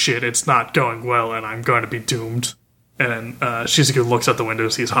learn this shit. It's not going well, and I'm going to be doomed. And then Shizuku looks out the window,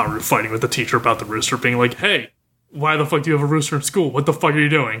 sees Haru fighting with the teacher about the rooster, being like, hey, why the fuck do you have a rooster in school? What the fuck are you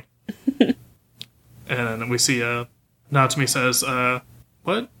doing? And then we see Natsume says,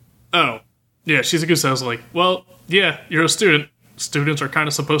 what? Oh, yeah, Shizuku says, like, well, yeah, you're a student. Students are kind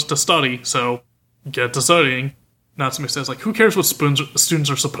of supposed to study, so get to studying. Natsume says, like, who cares what students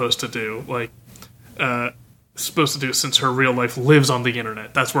are supposed to do? Like, supposed to do since her real life lives on the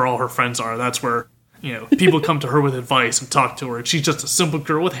internet. That's where all her friends are. That's where, people come to her with advice and talk to her. And she's just a simple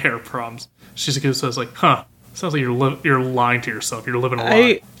girl with hair problems. Shizuku says, like, huh, sounds like you're lying to yourself. You're living a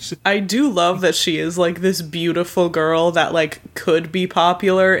lie. I do love that she is, like, this beautiful girl that, like, could be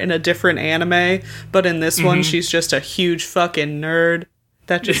popular in a different anime, but in this one, she's just a huge fucking nerd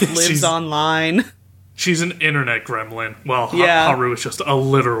that just lives online. She's an internet gremlin, while Haru is just a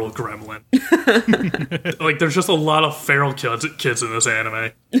literal gremlin. Like, there's just a lot of feral kids in this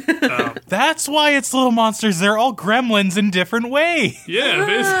anime. That's why it's Little Monsters. They're all gremlins in different ways. Yeah,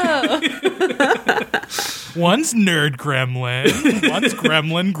 basically. One's nerd gremlin. One's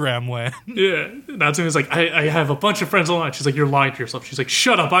gremlin. Yeah. Natsume's like, I have a bunch of friends online. She's like, you're lying to yourself. She's like,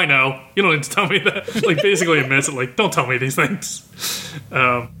 shut up, I know. You don't need to tell me that. Like, basically admits it, like, don't tell me these things.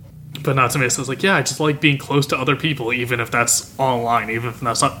 But Natsume says, like, yeah, I just like being close to other people, even if that's online, even if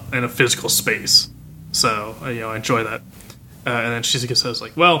that's not in a physical space. So, I enjoy that. And then Shizuka says,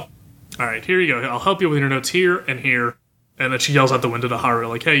 like, well, all right, here you go. I'll help you with your notes here and here. And then she yells out the window to Haru,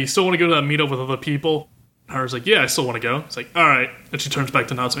 like, hey, you still want to go to that meetup with other people? Haru's like, yeah, I still want to go. It's like, all right. And she turns back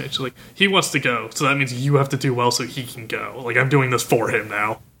to Natsume. She's like, he wants to go, so that means you have to do well so he can go. Like, I'm doing this for him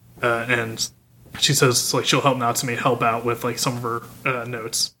now. And she says, like, she'll help Natsume help out with, like, some of her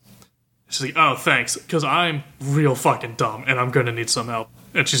notes. She's like, oh, thanks, because I'm real fucking dumb, and I'm gonna need some help.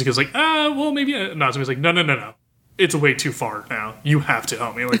 And she's like, well, maybe. Natsume's like, no. It's way too far now. You have to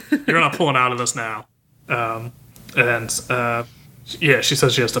help me. Like, you're not pulling out of this now. Yeah, she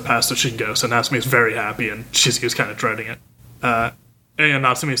says she has to pass so she can go. So Natsume's very happy, and Shizuku's kind of dreading it. And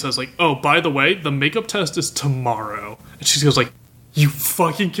Natsume says, like, oh, by the way, the makeup test is tomorrow. And Shizuku's like, you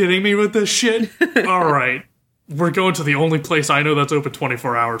fucking kidding me with this shit? All right. We're going to the only place I know that's open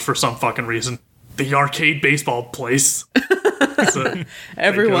 24 hours for some fucking reason. The arcade baseball place. So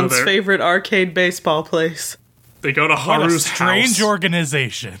everyone's favorite arcade baseball place. They go to Haru's house. Strange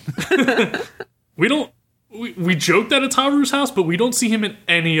organization. We joke that it's Haru's house, but we don't see him in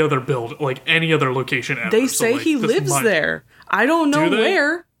any other any other location ever. They say he lives there. I don't know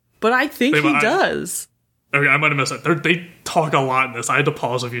where, but I think he does. Okay, I might have missed that. They talk a lot in this. I had to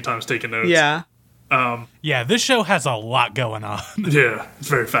pause a few times taking notes. Yeah. Yeah, this show has a lot going on. Yeah, it's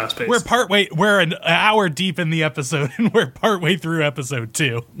very fast paced. We're an hour deep in the episode, and we're partway through episode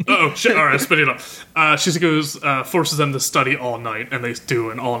 2. Oh shit! All right, spit it up. Shizuku forces them to study all night, and they do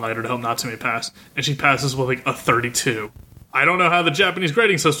an all nighter to help Natsume pass, and she passes with like a 32. I don't know how the Japanese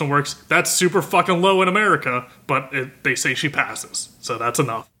grading system works. That's super fucking low in America, but they say she passes, so that's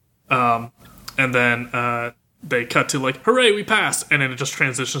enough. And then they cut to, like, hooray, we passed! And then it just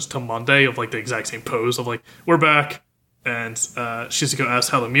transitions to Monday of, like, the exact same pose of, like, we're back. And Shizuku asks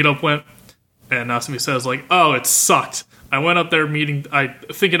how the meetup went. And Natsume says, like, oh, it sucked. I went up there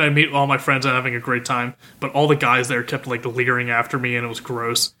thinking I'd meet all my friends and having a great time, but all the guys there kept, like, leering after me, and it was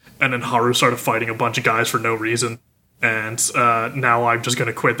gross. And then Haru started fighting a bunch of guys for no reason. And now I'm just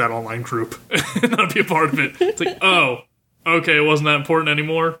gonna quit that online group and not be a part of it. It's like, oh, okay, it wasn't that important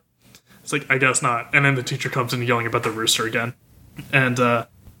anymore. It's like, I guess not. And then the teacher comes in yelling about the rooster again. And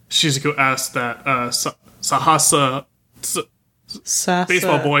Shizuku asks that Sahasa...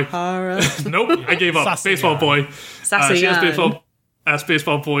 baseball boy. Nope, I gave up. Sasayan. Baseball boy. She asked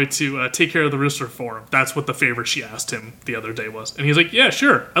baseball boy to take care of the rooster for him. That's what the favor she asked him the other day was. And he's like, yeah,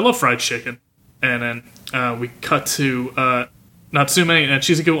 sure. I love fried chicken. And then we cut to Natsume and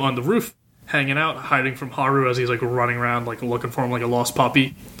Shizuku on the roof, hanging out, hiding from Haru as he's, like, running around, like, looking for him like a lost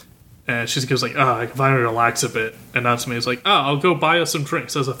puppy. And Shizuku's like, I can finally relax a bit. And Natsume is like, I'll go buy us some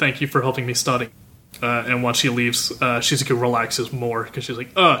drinks as a thank you for helping me study. And once she leaves, Shizuku relaxes more, because she's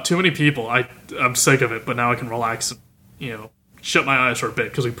like, too many people. I'm sick of it, but now I can relax and, shut my eyes for a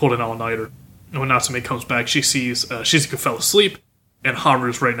bit, because we pulled an all-nighter. And when Natsume comes back, she sees Shizuku fell asleep, and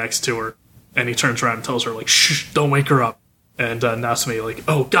Haru's right next to her. And he turns around and tells her, like, shh, don't wake her up. And Natsume, like,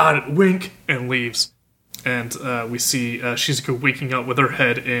 oh, got it, wink, and leaves. And we see Shizuku waking up with her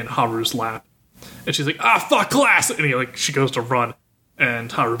head in Haru's lap. And she's like, fuck class! And she goes to run.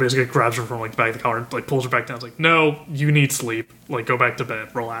 And Haru basically grabs her from, like, the back of the car and, like, pulls her back down. It's like, no, you need sleep. Like, go back to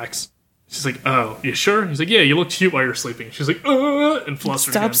bed, relax. She's like, oh, you sure? He's like, yeah, you look cute while you're sleeping. She's like, and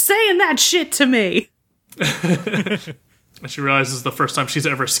flustered Stop again. saying that shit to me. And she realizes the first time she's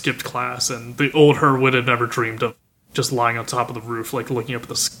ever skipped class, and the old her would have never dreamed of just lying on top of the roof, like looking up at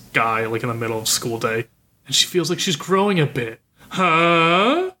the sky, like in the middle of school day. And she feels like she's growing a bit.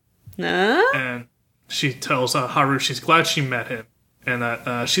 Huh? And she tells Haru she's glad she met him, and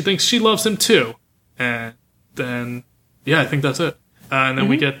that she thinks she loves him too. And then, yeah, I think that's it. And then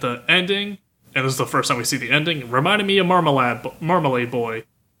we get the ending, and this is the first time we see the ending. It reminded me of Marmalade Boy,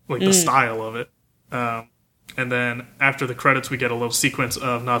 like the style of it. And then after the credits, we get a little sequence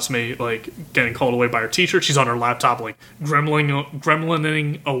of Natsume like getting called away by her teacher. She's on her laptop, like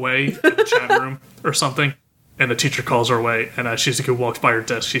gremlining away in the chat room or something. And the teacher calls her away, and as Shizuku walks by her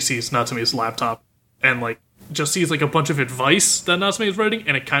desk, she sees Natsume's laptop, and like just sees like a bunch of advice that Natsume is writing,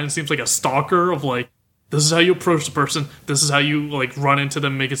 and it kind of seems like a stalker of like, this is how you approach the person, this is how you like run into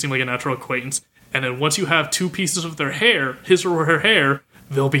them, make it seem like a natural acquaintance, and then once you have 2 pieces of their hair, his or her hair,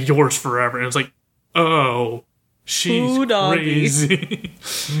 they'll be yours forever. And it's like, oh, she's crazy.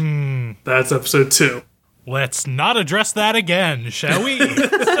 That's episode 2. Let's not address that again, shall we?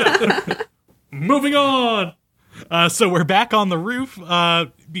 Moving on. So we're back on the roof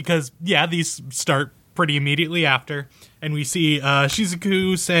because, yeah, these start pretty immediately after. And we see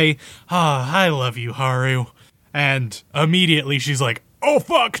Shizuku say, I love you, Haru. And immediately she's like, oh,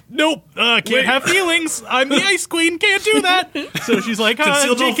 fuck, nope, can't have feelings. I'm the Ice Queen, can't do that. So she's like,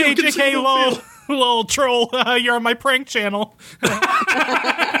 JK, lol, troll, you're on my prank channel.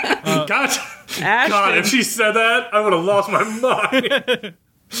 God, if she said that, I would have lost my mind.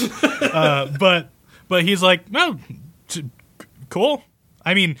 But he's like, no, cool.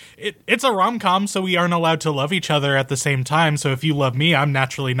 I mean, it's a rom-com, so we aren't allowed to love each other at the same time. So if you love me, I'm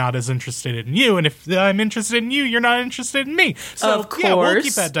naturally not as interested in you. And if I'm interested in you, you're not interested in me. So, yeah, we'll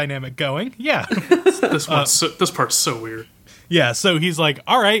keep that dynamic going. Yeah. This part's so weird. Yeah, so he's like,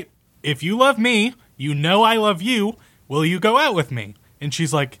 all right, if you love me, you know I love you, will you go out with me? And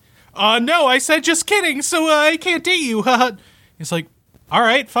she's like, no, I said just kidding, so I can't date you. He's like, all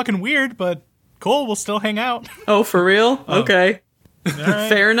right, fucking weird, but cool, we'll still hang out. Oh, for real? Okay. Right.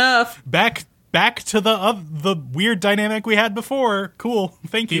 Fair enough. Back to the weird dynamic we had before. Cool,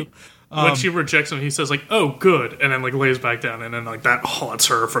 thank you. When she rejects him, he says like, "Oh, good," and then like lays back down, and then like that haunts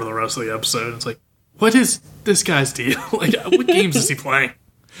her for the rest of the episode. It's like, what is this guy's deal? Like, what games is he playing?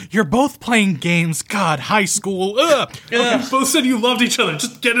 You're both playing games. God, high school. Ugh. You both said you loved each other.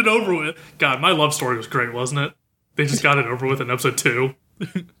 Just get it over with. God, my love story was great, wasn't it? They just got it over with in episode 2.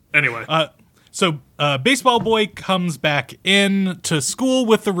 Anyway. So Baseball Boy comes back in to school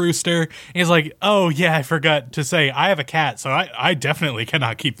with the rooster. And he's like, oh, yeah, I forgot to say, I have a cat, so I definitely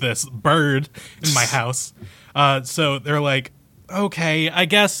cannot keep this bird in my house. So they're like, okay, I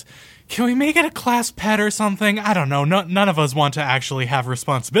guess, can we make it a class pet or something? I don't know. None of us want to actually have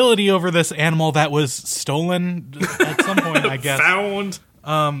responsibility over this animal that was stolen at some point, I guess. Found.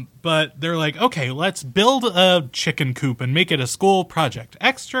 But they're like, okay, let's build a chicken coop and make it a school project.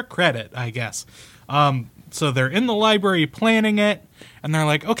 Extra credit, I guess. So they're in the library planning it, and they're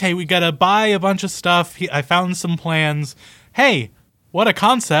like, okay, we gotta buy a bunch of stuff. I found some plans. Hey, what a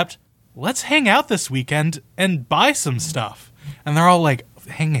concept. Let's hang out this weekend and buy some stuff. And they're all like,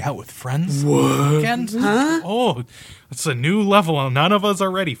 hanging out with friends what? Weekend? Huh? Oh, it's a new level none of us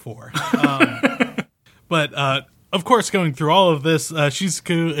are ready for. But, of course, going through all of this,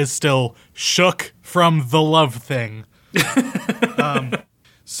 Shizuku is still shook from the love thing.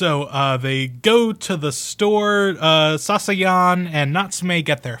 So they go to the store. Sasayan and Natsume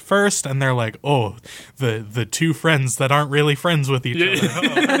get there first, and they're like, oh, the two friends that aren't really friends with each other.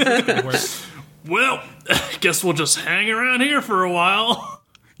 Oh, that's gonna work. Well, I guess we'll just hang around here for a while.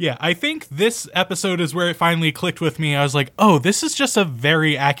 Yeah, I think this episode is where it finally clicked with me. I was like, oh, this is just a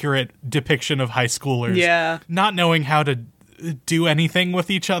very accurate depiction of high schoolers. Yeah. Not knowing how to do anything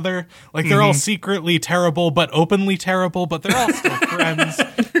with each other. Like, they're all secretly terrible, but openly terrible, but they're all still friends. So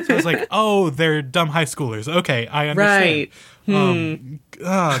I was like, oh, they're dumb high schoolers. Okay, I understand.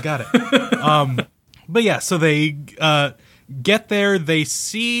 Right. Got it. But yeah, so they get there, they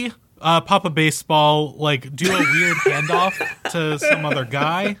see Papa Baseball like do a weird handoff to some other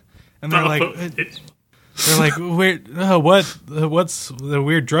guy, and they're like, what's the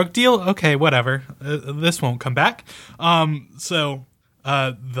weird drug deal? Okay, whatever. This won't come back. So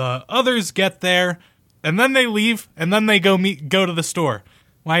the others get there, and then they leave, and then they go to the store.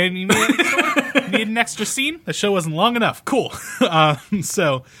 Why didn't you meet at the store? Need an extra scene? The show wasn't long enough. Cool.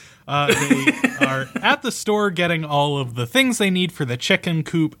 So they are at the store getting all of the things they need for the chicken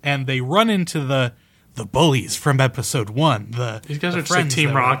coop, and they run into the bullies from episode 1. These guys are just like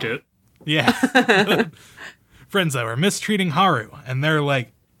Team Rocket. Yeah. Friends that were mistreating Haru, and they're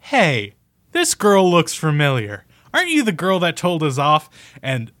like, hey, this girl looks familiar. Aren't you the girl that told us off?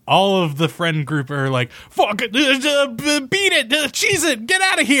 And all of the friend group are like, fuck it, beat it, cheese it, get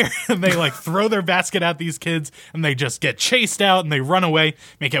out of here. And they like throw their basket at these kids, and they just get chased out, and they run away,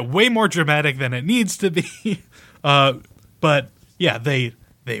 make it way more dramatic than it needs to be. But yeah, they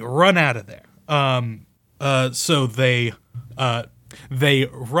run out of there. So they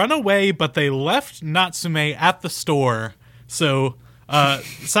run away, but they left Natsume at the store. So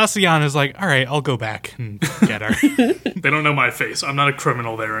Sasayana is like, all right, I'll go back and get her. They don't know my face. I'm not a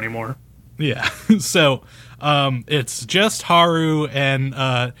criminal there anymore. Yeah. So it's just Haru and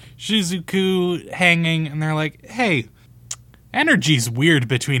Shizuku hanging, and they're like, hey, energy's weird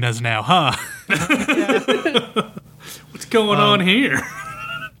between us now, huh? What's going on here?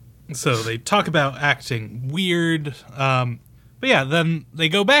 So they talk about acting weird. But yeah, then they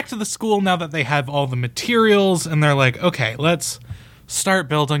go back to the school now that they have all the materials, and they're like, okay, let's start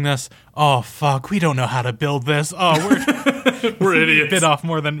building this. Oh, fuck, we don't know how to build this. Oh, we're idiots. Bit off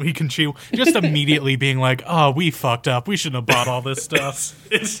more than we can chew. Just immediately being like, oh, we fucked up. We shouldn't have bought all this stuff.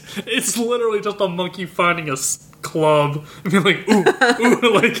 It's literally just a monkey finding a club and being like, ooh,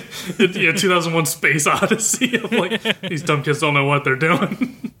 like, 2001 Space Odyssey. I'm like, these dumb kids don't know what they're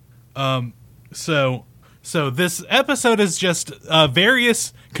doing. So this episode is just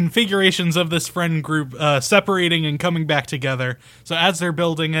various configurations of this friend group separating and coming back together. So as they're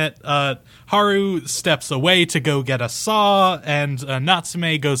building it, Haru steps away to go get a saw, and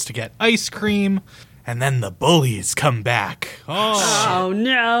Natsume goes to get ice cream, and then the bullies come back. Oh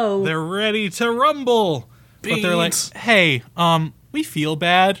no! They're ready to rumble, but they're like, "Hey, we feel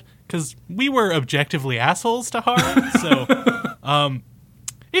bad because we were objectively assholes to Haru, so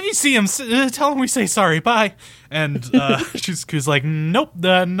if you see him, tell him we say sorry, bye." And Shizuku's like, nope,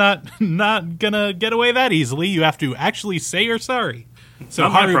 not gonna get away that easily. You have to actually say you're sorry. So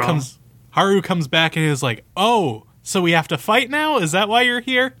Haru comes back and is like, oh, so we have to fight now? Is that why you're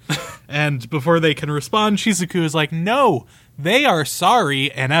here? And before they can respond, Shizuku is like, no, they are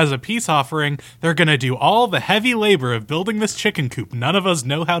sorry, and as a peace offering, they're gonna do all the heavy labor of building this chicken coop none of us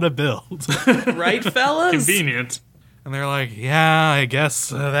know how to build. Right, fellas? Convenient. And they're like, yeah, I guess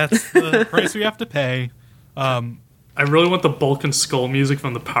that's the price we have to pay. I really want the Bulk and Skull music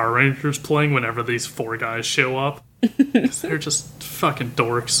from the Power Rangers playing whenever these four guys show up. They're just fucking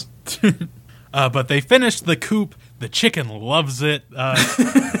dorks. But they finished the coop. The chicken loves it.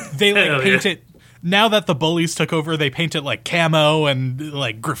 They paint it. Now that the bullies took over, they paint it like camo and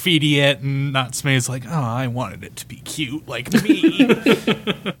like graffiti it. And Natsume's like, oh, I wanted it to be cute like me.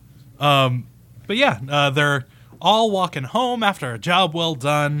 But yeah, they're all walking home after a job well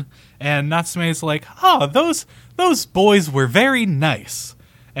done, and Natsume's like, oh, those boys were very nice.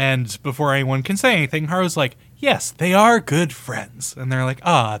 And before anyone can say anything, Haru's like, yes, they are good friends. And they're like,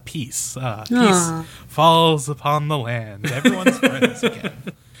 peace. Peace falls upon the land. Everyone's friends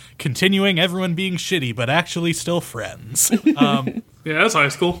again. Continuing everyone being shitty, but actually still friends. Yeah, that's high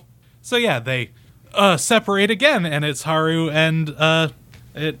school. So yeah, they separate again, and it's Haru and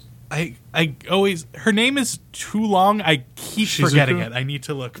I always, her name is too long. I keep forgetting it. I need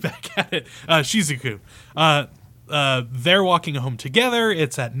to look back at it. Shizuku. They're walking home together.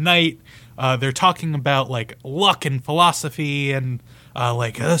 It's at night. They're talking about like luck and philosophy and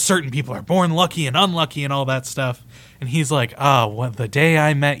certain people are born lucky and unlucky and all that stuff. And he's like, the day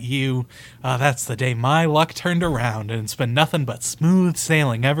I met you, that's the day my luck turned around, and it's been nothing but smooth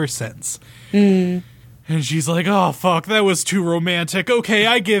sailing ever since. And she's like, oh, fuck, that was too romantic. Okay,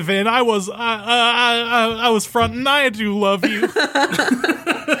 I give in. I was frontin'. I do love you.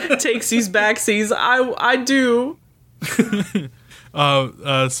 Takesies, backsies. I do.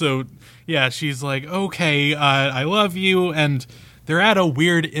 So, yeah, she's like, okay, I love you. And they're at a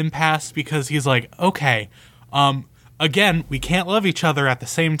weird impasse because he's like, okay, again, we can't love each other at the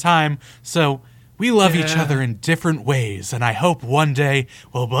same time, so we love each other in different ways, and I hope one day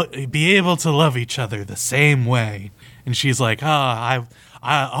we'll be able to love each other the same way. And she's like,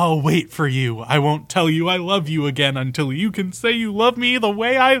 I'll wait for you. I won't tell you I love you again until you can say you love me the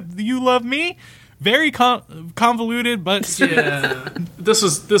way you love me. Very convoluted, but yeah.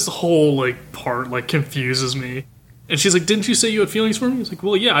 This whole like part like confuses me. And she's like, didn't you say you had feelings for me? He's like,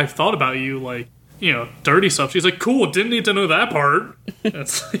 well, yeah, I've thought about you, like, dirty stuff. She's like, cool, didn't need to know that part.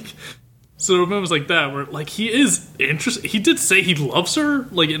 It's like... So it was like that, where, like, he is interested. He did say he loves her,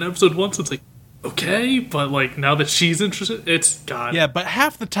 like, in episode 1, so it's like, okay, but, like, now that she's interested, it's God. Yeah, but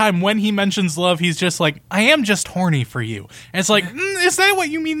half the time when he mentions love, he's just like, I am just horny for you. And it's like, is that what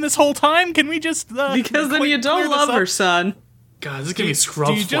you mean this whole time? Can we just... because then you don't love her, son. God, this is giving me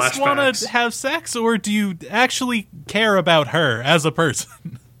Scrubs flashbacks. Do you just want to have sex, or do you actually care about her as a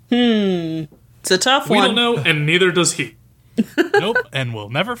person? It's a tough we one. don't know, and neither does he. Nope, and we'll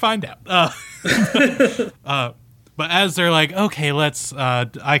never find out. But as they're like, okay, let's,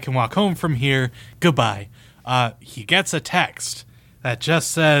 I can walk home from here. Goodbye. He gets a text that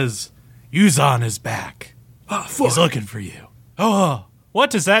just says, Yuzan is back. Oh, fuck. He's looking for you. Oh, what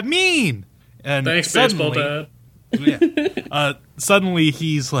does that mean? And Thanks, baseball dad. Suddenly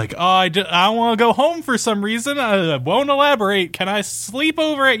he's like, oh, I want to go home for some reason. I won't elaborate. Can I sleep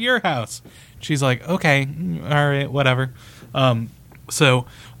over at your house? She's like, okay, all right, whatever. So,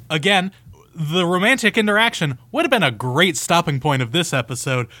 again, the romantic interaction would have been a great stopping point of this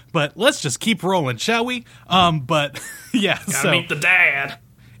episode, but let's just keep rolling, shall we? But, yeah, Gotta meet the dad.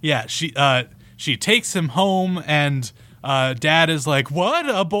 Yeah, she takes him home, and Dad is like, what,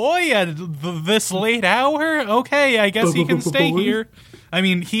 a boy at this late hour? Okay, I guess he can stay here. I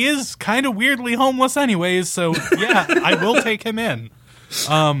mean, he is kind of weirdly homeless anyways, so, yeah, I will take him in.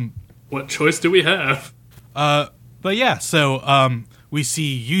 What choice do we have? But yeah, so we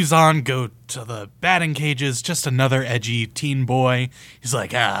see Yuzan go to the batting cages, just another edgy teen boy. He's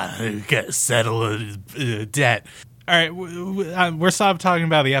like, gotta settle a debt. All right, we're stopped talking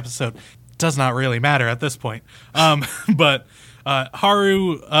about the episode. Does not really matter at this point. But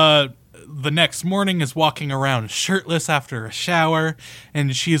Haru, the next morning, is walking around shirtless after a shower,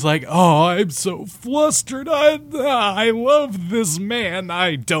 and she's like, oh, I'm so flustered. I love this man.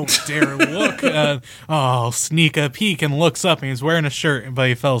 I don't dare look. I'll sneak a peek, and looks up, and he's wearing a shirt, but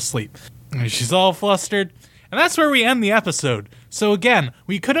he fell asleep. And she's all flustered. And that's where we end the episode. So again,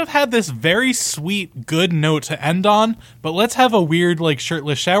 we could have had this very sweet, good note to end on, but let's have a weird, like,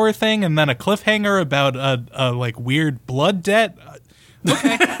 shirtless shower thing, and then a cliffhanger about a like, weird blood debt.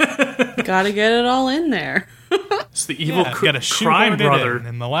 Okay. Gotta get it all in there. It's the evil crime brother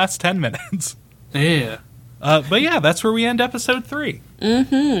in the last 10 minutes. Yeah. But yeah, that's where we end episode 3.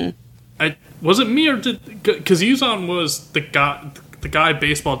 Mm-hmm. Was it me, or because Yuzan was the guy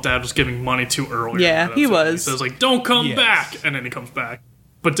baseball dad was giving money to earlier. Yeah, he was. He says, like, don't come back, and then he comes back.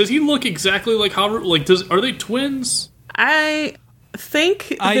 But does he look exactly like Haru? Like, are they twins? I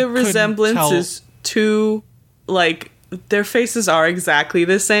think the resemblance is too, like, their faces are exactly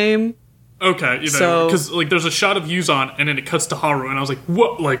the same. Okay, because like there's a shot of Yuzan and then it cuts to Haru, and I was like,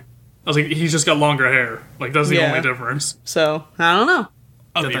 what? Like, I was like, he's just got longer hair. Like, that's the only difference. So I don't know.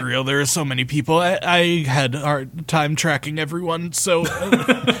 I'll be real, there are so many people. I had a hard time tracking everyone, so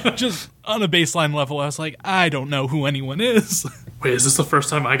just on a baseline level, I was like, I don't know who anyone is. Wait, is this the first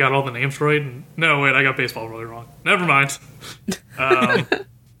time I got all the names right? No, wait, I got baseball really wrong. Never mind.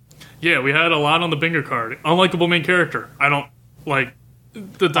 Yeah, we had a lot on the bingo card. Unlikable main character. I don't, like,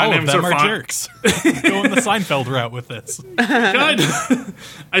 the dynamics all of them are fine. Jerks. Going the Seinfeld route with this. God,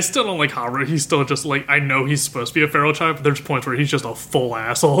 I still don't like Haru. He's still just, like, I know he's supposed to be a feral child, but there's points where he's just a full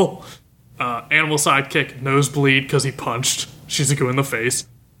asshole. Animal sidekick, nosebleed because he punched Shizuku in the face.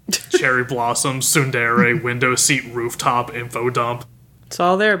 Cherry Blossom, Tsundere, window seat, rooftop, info dump. It's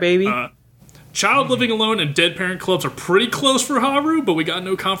all there, baby. Child living alone and dead parent clubs are pretty close for Haru, but we got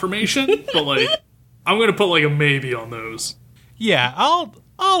no confirmation. But, like, I'm gonna put, like, a maybe on those. Yeah, I'll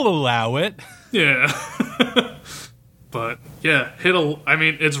allow it. Yeah. But, yeah, I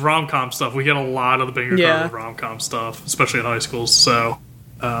mean, it's rom-com stuff. We get a lot of the bingo card with rom-com stuff, especially in high schools. So,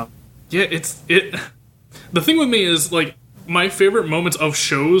 yeah, the thing with me is, like, my favorite moments of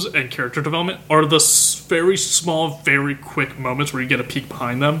shows and character development are the very small, very quick moments where you get a peek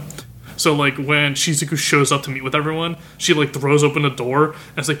behind them. So, like, when Shizuku shows up to meet with everyone, she, like, throws open the door,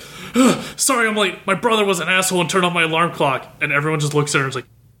 and it's like, sorry, I'm late. My brother was an asshole and turned off my alarm clock. And everyone just looks at her and is like,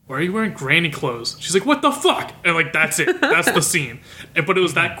 why are you wearing granny clothes? She's like, what the fuck? And, like, that's it. That's the scene. But it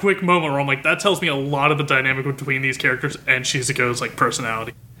was that quick moment where I'm like, that tells me a lot of the dynamic between these characters and Shizuko's, like,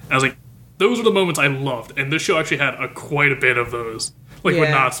 personality. And I was like, those are the moments I loved. And this show actually had quite a bit of those. Like, with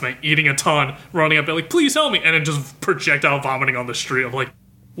Natsume eating a ton, running up, and like, please help me, and then just projectile vomiting on the street. I'm like,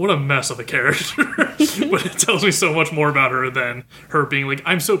 what a mess of a character. But it tells me so much more about her than her being like,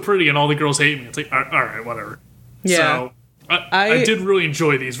 I'm so pretty and all the girls hate me. It's like, all right, whatever. Yeah. So, I did really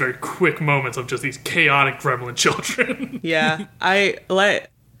enjoy these very quick moments of just these chaotic gremlin children. Yeah.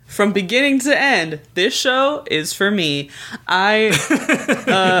 From beginning to end, this show is for me. I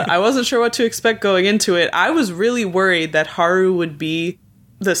wasn't sure what to expect going into it. I was really worried that Haru would be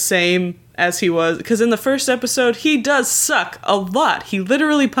the same as he was, because in the first episode, he does suck a lot. He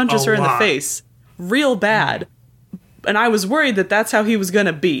literally punches her in the face real bad. And I was worried that that's how he was going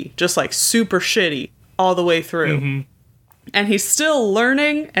to be, just like super shitty all the way through. Mm-hmm. And he's still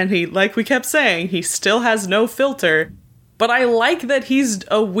learning, and he, like we kept saying, he still has no filter. but I like that he's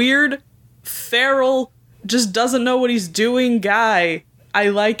a weird, feral, just doesn't know what he's doing guy. I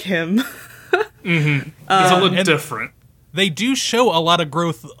like him. He's a little different. They do show a lot of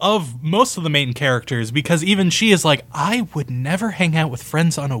growth of most of the main characters, because even she is like, I would never hang out with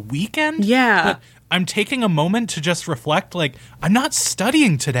friends on a weekend. Yeah. But I'm taking a moment to just reflect, like, I'm not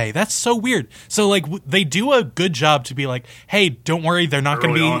studying today. That's so weird. So, like, they do a good job to be like, hey, don't worry, they're not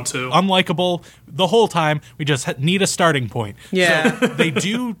going to be unlikable the whole time. We just need a starting point. Yeah. So they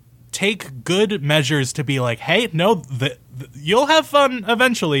do take good measures to be like, hey, no, you'll have fun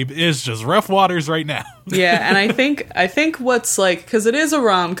eventually. It's just rough waters right now. Yeah, and I think what's like, because it is a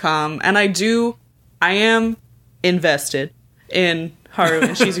rom-com, and I am invested in Haru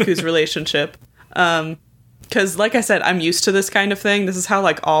and Shizuku's relationship. Because, like I said, I'm used to this kind of thing. This is how,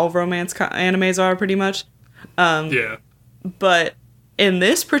 like, all romance animes are, pretty much. Yeah. But in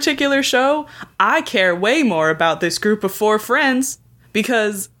this particular show, I care way more about this group of 4 friends,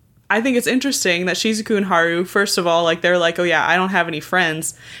 because I think it's interesting that Shizuku and Haru, first of all, like, they're like, oh yeah, I don't have any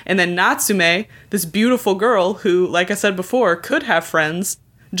friends. And then Natsume, this beautiful girl who, like I said before, could have friends,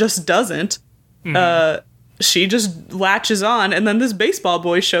 just doesn't. She just latches on, and then this baseball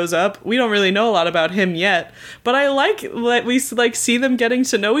boy shows up. We don't really know a lot about him yet, but I like that we like see them getting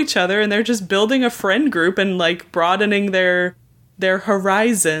to know each other, and they're just building a friend group and like broadening their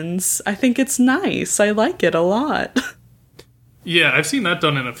horizons. I think it's nice. I like it a lot. Yeah, I've seen that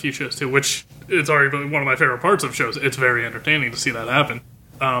done in a few shows too, which is already one of my favorite parts of shows. It's very entertaining to see that happen.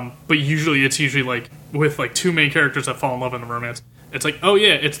 But usually it's like with like 2 main characters that fall in love in a romance. It's like, oh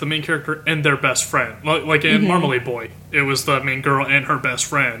yeah, it's the main character and their best friend. Like in Marmalade Boy, it was the main girl and her best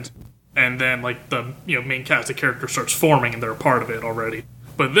friend, and then like the main cast of characters starts forming and they're a part of it already.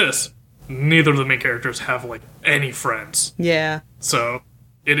 But this, neither of the main characters have like any friends. Yeah. So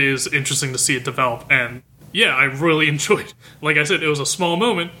it is interesting to see it develop, and yeah, I really enjoyed. Like I said, it was a small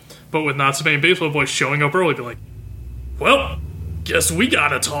moment, but with Natsume and Baseball Boy showing up early, be like, well, guess we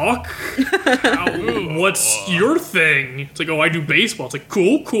gotta talk. What's your thing? It's like, oh, I do baseball. It's like,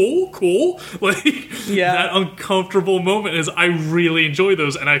 cool. Like, that uncomfortable moment is, I really enjoy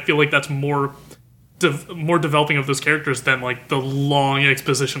those, and I feel like that's more developing of those characters than, like, the long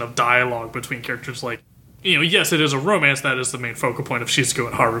exposition of dialogue between characters. Like, yes, it is a romance, that is the main focal point of Shizuku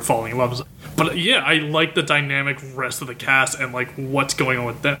and Haru falling in love. But, yeah, I like the dynamic rest of the cast and, like, what's going on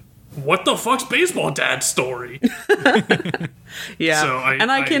with them. What the fuck's Baseball Dad's story? Yeah. So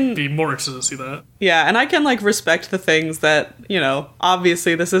I can be more interested to see that. Yeah, and I can like respect the things that,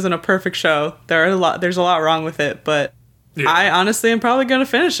 obviously this isn't a perfect show. There's a lot wrong with it, but yeah. I honestly am probably going to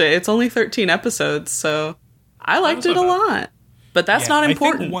finish it. It's only 13 episodes, so I liked it a lot. But that's not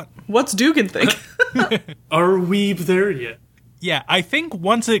important. What's Dugan think? Are we there yet? Yeah, I think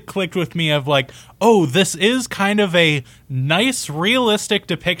once it clicked with me of like, oh, this is kind of a nice, realistic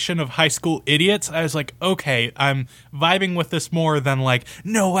depiction of high school idiots, I was like, okay, I'm vibing with this more than like,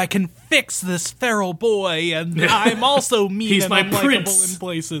 no, I can fix this feral boy, and I'm also mean He's and my unlikable prince. in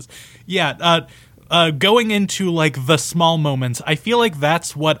places. Yeah, going into like the small moments, I feel like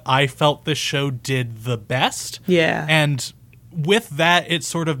that's what I felt this show did the best. Yeah. And with that, it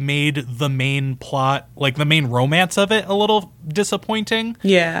sort of made the main plot, like the main romance of it, a little disappointing.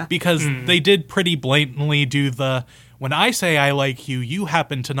 Yeah. Because they did pretty blatantly do the, when I say I like you, you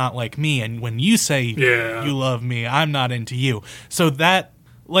happen to not like me. And when you say you love me, I'm not into you. So that,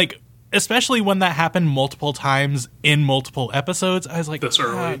 like, especially when that happened multiple times in multiple episodes, I was like, this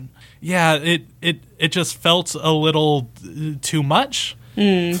early. Yeah, it just felt a little too much.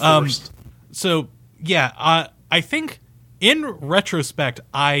 So, yeah, I think in retrospect,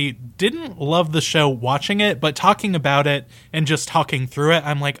 I didn't love the show watching it, but talking about it and just talking through it,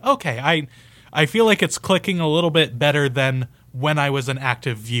 I'm like, okay, I feel like it's clicking a little bit better than when I was an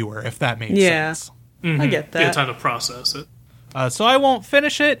active viewer, if that makes sense. I get that. Yeah, time to process it. So I won't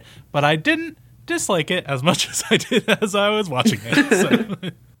finish it, but I didn't dislike it as much as I did as I was watching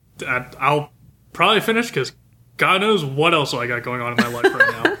it. So. I'll probably finish because God knows what else I got going on in my life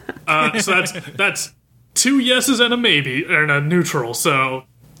right now. So that's 2 yeses and a maybe, and a neutral, so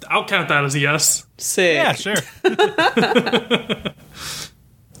I'll count that as a yes. Sick. Yeah, sure.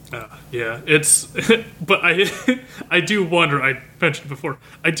 Yeah, it's... But I do wonder, I mentioned before,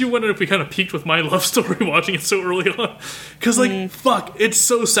 I do wonder if we kind of peaked with my love story watching it so early on. Because, like, fuck, it's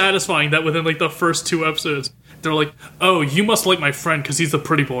so satisfying that within, like, the first 2 episodes, they're like, oh, you must like my friend because he's the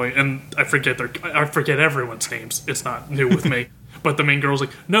pretty boy, and I forget everyone's names. It's not new with me. But the main girl's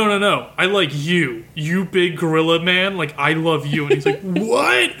like, no, I like you big gorilla man, like, I love you. And he's like,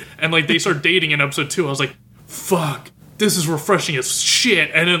 what? And, like, they start dating in episode 2. I was like, fuck, this is refreshing as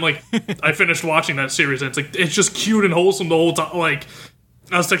shit. And then, like, I finished watching that series, and it's like, it's just cute and wholesome the whole time. Like,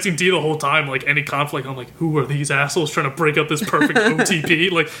 I was texting Dee the whole time, like, any conflict, I'm like, who are these assholes trying to break up this perfect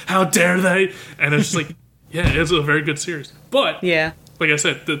OTP? Like, how dare they? And it's just like, yeah, it's a very good series. But, Yeah. like I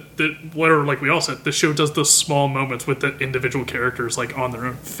said, like we all said, the show does those small moments with the individual characters, like, on their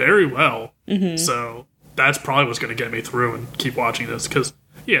own very well. Mm-hmm. So that's probably what's going to get me through and keep watching this, because,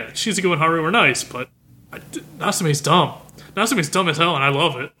 yeah, Shizuku and Haru are nice, but Nasume's dumb. Nasume's dumb as hell, and I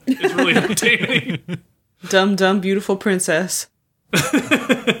love it. It's really entertaining. Dumb, dumb, beautiful princess.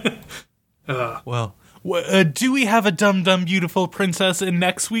 Well, do we have a dumb, dumb, beautiful princess in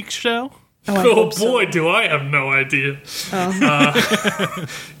next week's show? Oh boy, do I have no idea.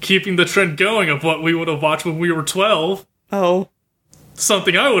 Keeping the trend going of what we would have watched when we were 12. Oh.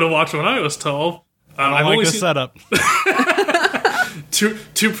 Something I would have watched when I was 12. I like the setup.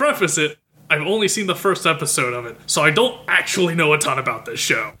 To preface it, I've only seen the first episode of it, so I don't actually know a ton about this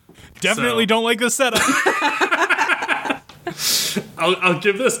show. Definitely don't like the setup. I'll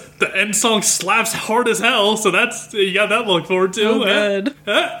give this. The end song slaps hard as hell, so you got that to look forward to. Oh,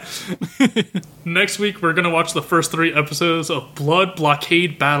 good. Next week, we're going to watch the first 3 episodes of Blood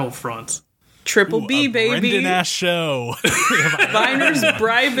Blockade Battlefront. Triple B, baby. Brendan Ash show. Biners,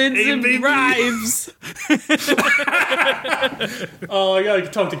 bribes, and baby. bribes. Oh, I gotta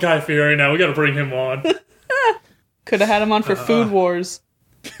talk to Guy Fieri now. We gotta bring him on. Could have had him on for Food Wars.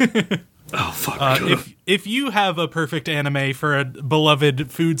 Oh, fuck. If you have a perfect anime for a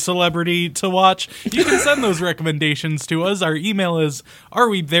beloved food celebrity to watch, you can send those recommendations to us. Our email is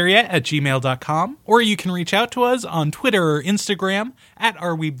areweebthereyet@gmail.com, or you can reach out to us on Twitter or Instagram at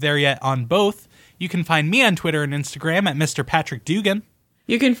areweebthereyet on both. You can find me on Twitter and Instagram at Mr. Patrick Dugan.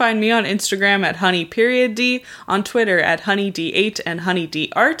 You can find me on Instagram at honey.d, on Twitter at honeyd8 and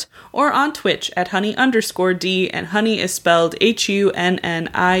honeydart, or on Twitch at honey_d, and honey is spelled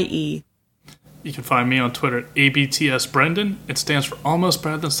HUNNIE. You can find me on Twitter at ABTSBrendan. It stands for Almost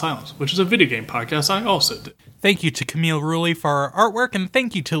Better Than Silence, which is a video game podcast I also do. Thank you to Camille Rulli for our artwork, and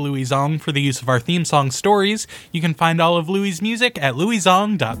thank you to Louis Zong for the use of our theme song Stories. You can find all of Louis' music at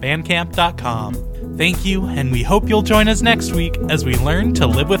louiszong.bandcamp.com. Thank you, and we hope you'll join us next week as we learn to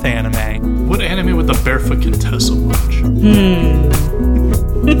live with anime. What anime would the barefoot Contessa watch?